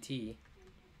dx dt,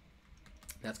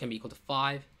 that's going to be equal to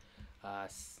 5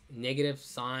 negative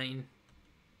sine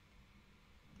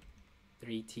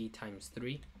 3t times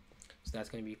 3. So that's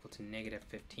going to be equal to negative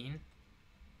 15.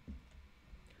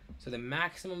 So the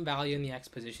maximum value in the x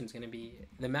position is going to be,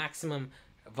 the maximum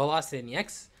velocity in the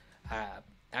x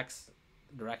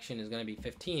direction is going to be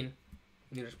 15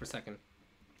 meters per second.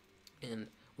 And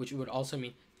which would also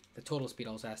mean the total speed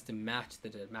also has to match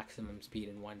the maximum speed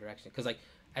in one direction. Because like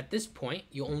at this point,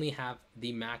 you only have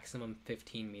the maximum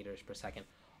 15 meters per second.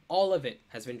 All of it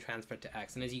has been transferred to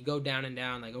x. And as you go down and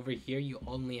down, like over here, you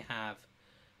only have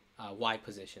y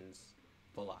positions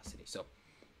velocity. So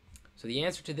the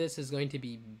answer to this is going to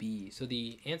be B. So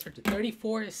the answer to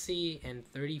 34 is C and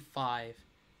 35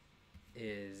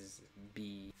 is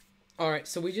B. All right,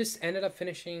 so we just ended up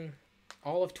finishing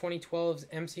all of 2012's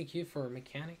MCQ for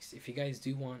mechanics. If you guys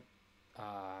do want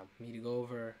me to go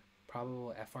over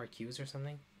probable FRQs or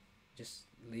something, just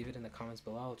leave it in the comments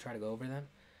below. I'll try to go over them.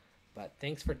 But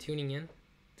thanks for tuning in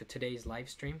to today's live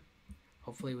stream.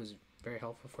 Hopefully it was very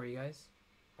helpful for you guys.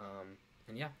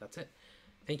 And yeah, that's it.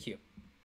 Thank you.